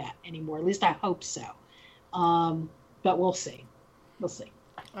doing that anymore. At least I hope so. But we'll see. We'll see.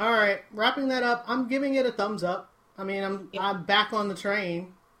 All right. Wrapping that up, I'm giving it a thumbs up. I mean, I'm back on the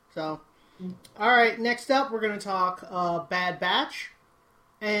train. So, all right. Next up, we're going to talk Bad Batch.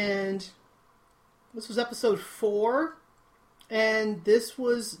 And this was episode 4. And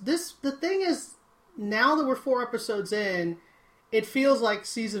the thing is, now that we're 4 episodes in, it feels like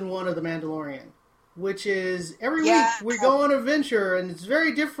season 1 of The Mandalorian, which is every week we go on an adventure and it's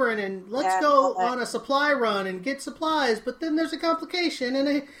very different, and let's go on a supply run and get supplies, but then there's a complication and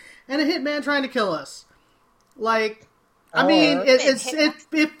a hitman trying to kill us. Like, I mean, it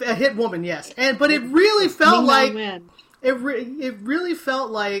a hit woman, yes, but it really felt like it really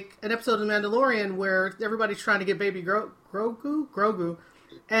felt like an episode of The Mandalorian where everybody's trying to get baby Grogu.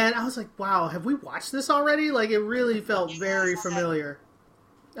 And I was like, wow, have we watched this already? Like, it really felt very familiar.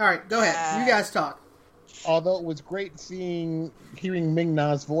 All right, go ahead. You guys talk. Although it was great hearing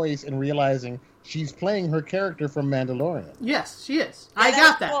Ming-Na's voice and realizing she's playing her character from Mandalorian. Yes, she is. Yeah, I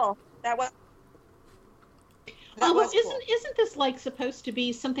got that. Cool. That was cool. Isn't this like supposed to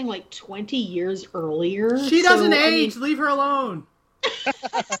be something like 20 years earlier? She doesn't age. Leave her alone.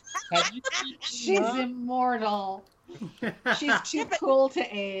 She's immortal. She's too cool to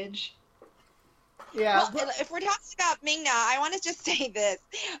age. Yeah. Well, if we're talking about Ming-Na, I want to just say this.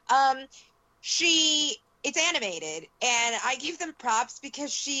 It's animated, and I give them props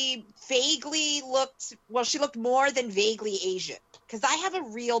because she looked more than vaguely Asian. Because I have a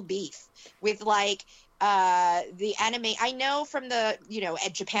real beef with, like, the anime. I know from the,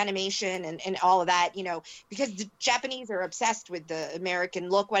 Japanimation and all of that, because the Japanese are obsessed with the American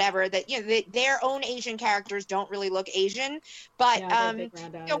look, whatever, that, their own Asian characters don't really look Asian. But, when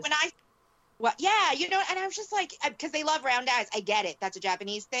and I was just like, because they love round eyes. I get it. That's a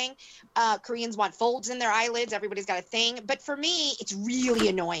Japanese thing. Koreans want folds in their eyelids. Everybody's got a thing. But for me, it's really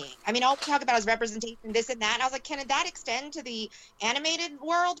annoying. I mean, all we talk about is representation, this and that. And I was like, can that extend to the animated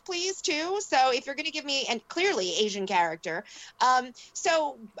world, please, too? So if you're going to give me, and clearly Asian character.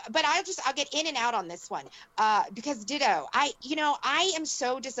 But I'll get in and out on this one. Because ditto, I am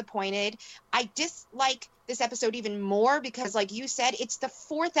so disappointed. I dislike this episode even more because, like you said, it's the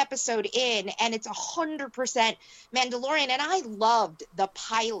 4th episode in, and it's 100% Mandalorian. And I loved the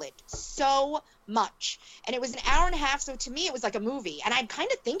pilot so much, and it was an hour and a half. So to me, it was like a movie, and I'm kind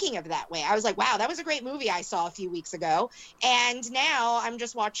of thinking of it that way. I was like, wow, that was a great movie I saw a few weeks ago, and now I'm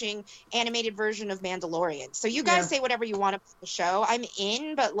just watching animated version of Mandalorian. So you guys say whatever you want about the show. I'm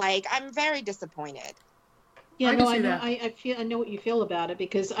in, but like I'm very disappointed. Yeah, I no, can I see know. that. I know what you feel about it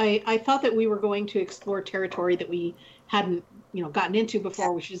because I thought that we were going to explore territory that we hadn't, gotten into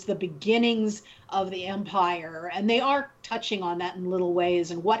before, which is the beginnings of the Empire, and they are touching on that in little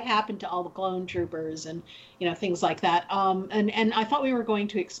ways, and what happened to all the clone troopers, and things like that. And I thought we were going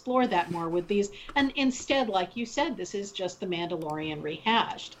to explore that more with these, and instead, like you said, this is just the Mandalorian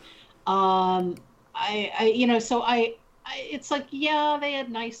rehashed. It's like, yeah, they had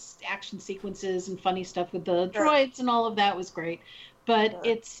nice action sequences and funny stuff with the droids and all of that was great, but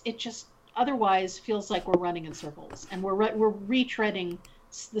it just otherwise feels like we're running in circles and we're retreading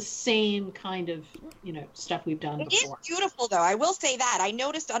the same kind of stuff we've done before. It is beautiful, though. I will say that I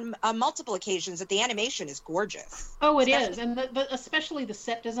noticed on multiple occasions that the animation is gorgeous. Oh, it is, and especially the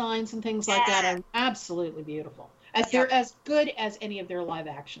set designs and things like that are absolutely beautiful. They're as good as any of their live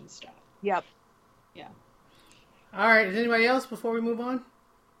action stuff. Yep. Yeah. All right, is anybody else before we move on?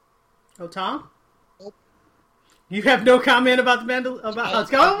 Oh, Tom? Nope. You have no comment about the Mandalorian?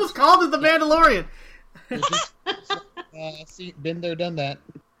 It's almost called it the Mandalorian. Been there, done that.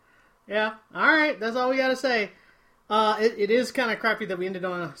 Yeah, all right, that's all we got to say. It is kind of crappy that we ended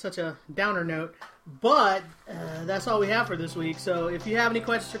on such a downer note, but that's all we have for this week. So if you have any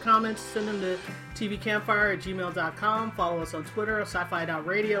questions or comments, send them to tvcampfire@gmail.com. Follow us on Twitter,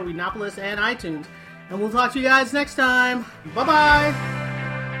 sci-fi.radio, Wenopolis, and iTunes. And we'll talk to you guys next time. Bye-bye.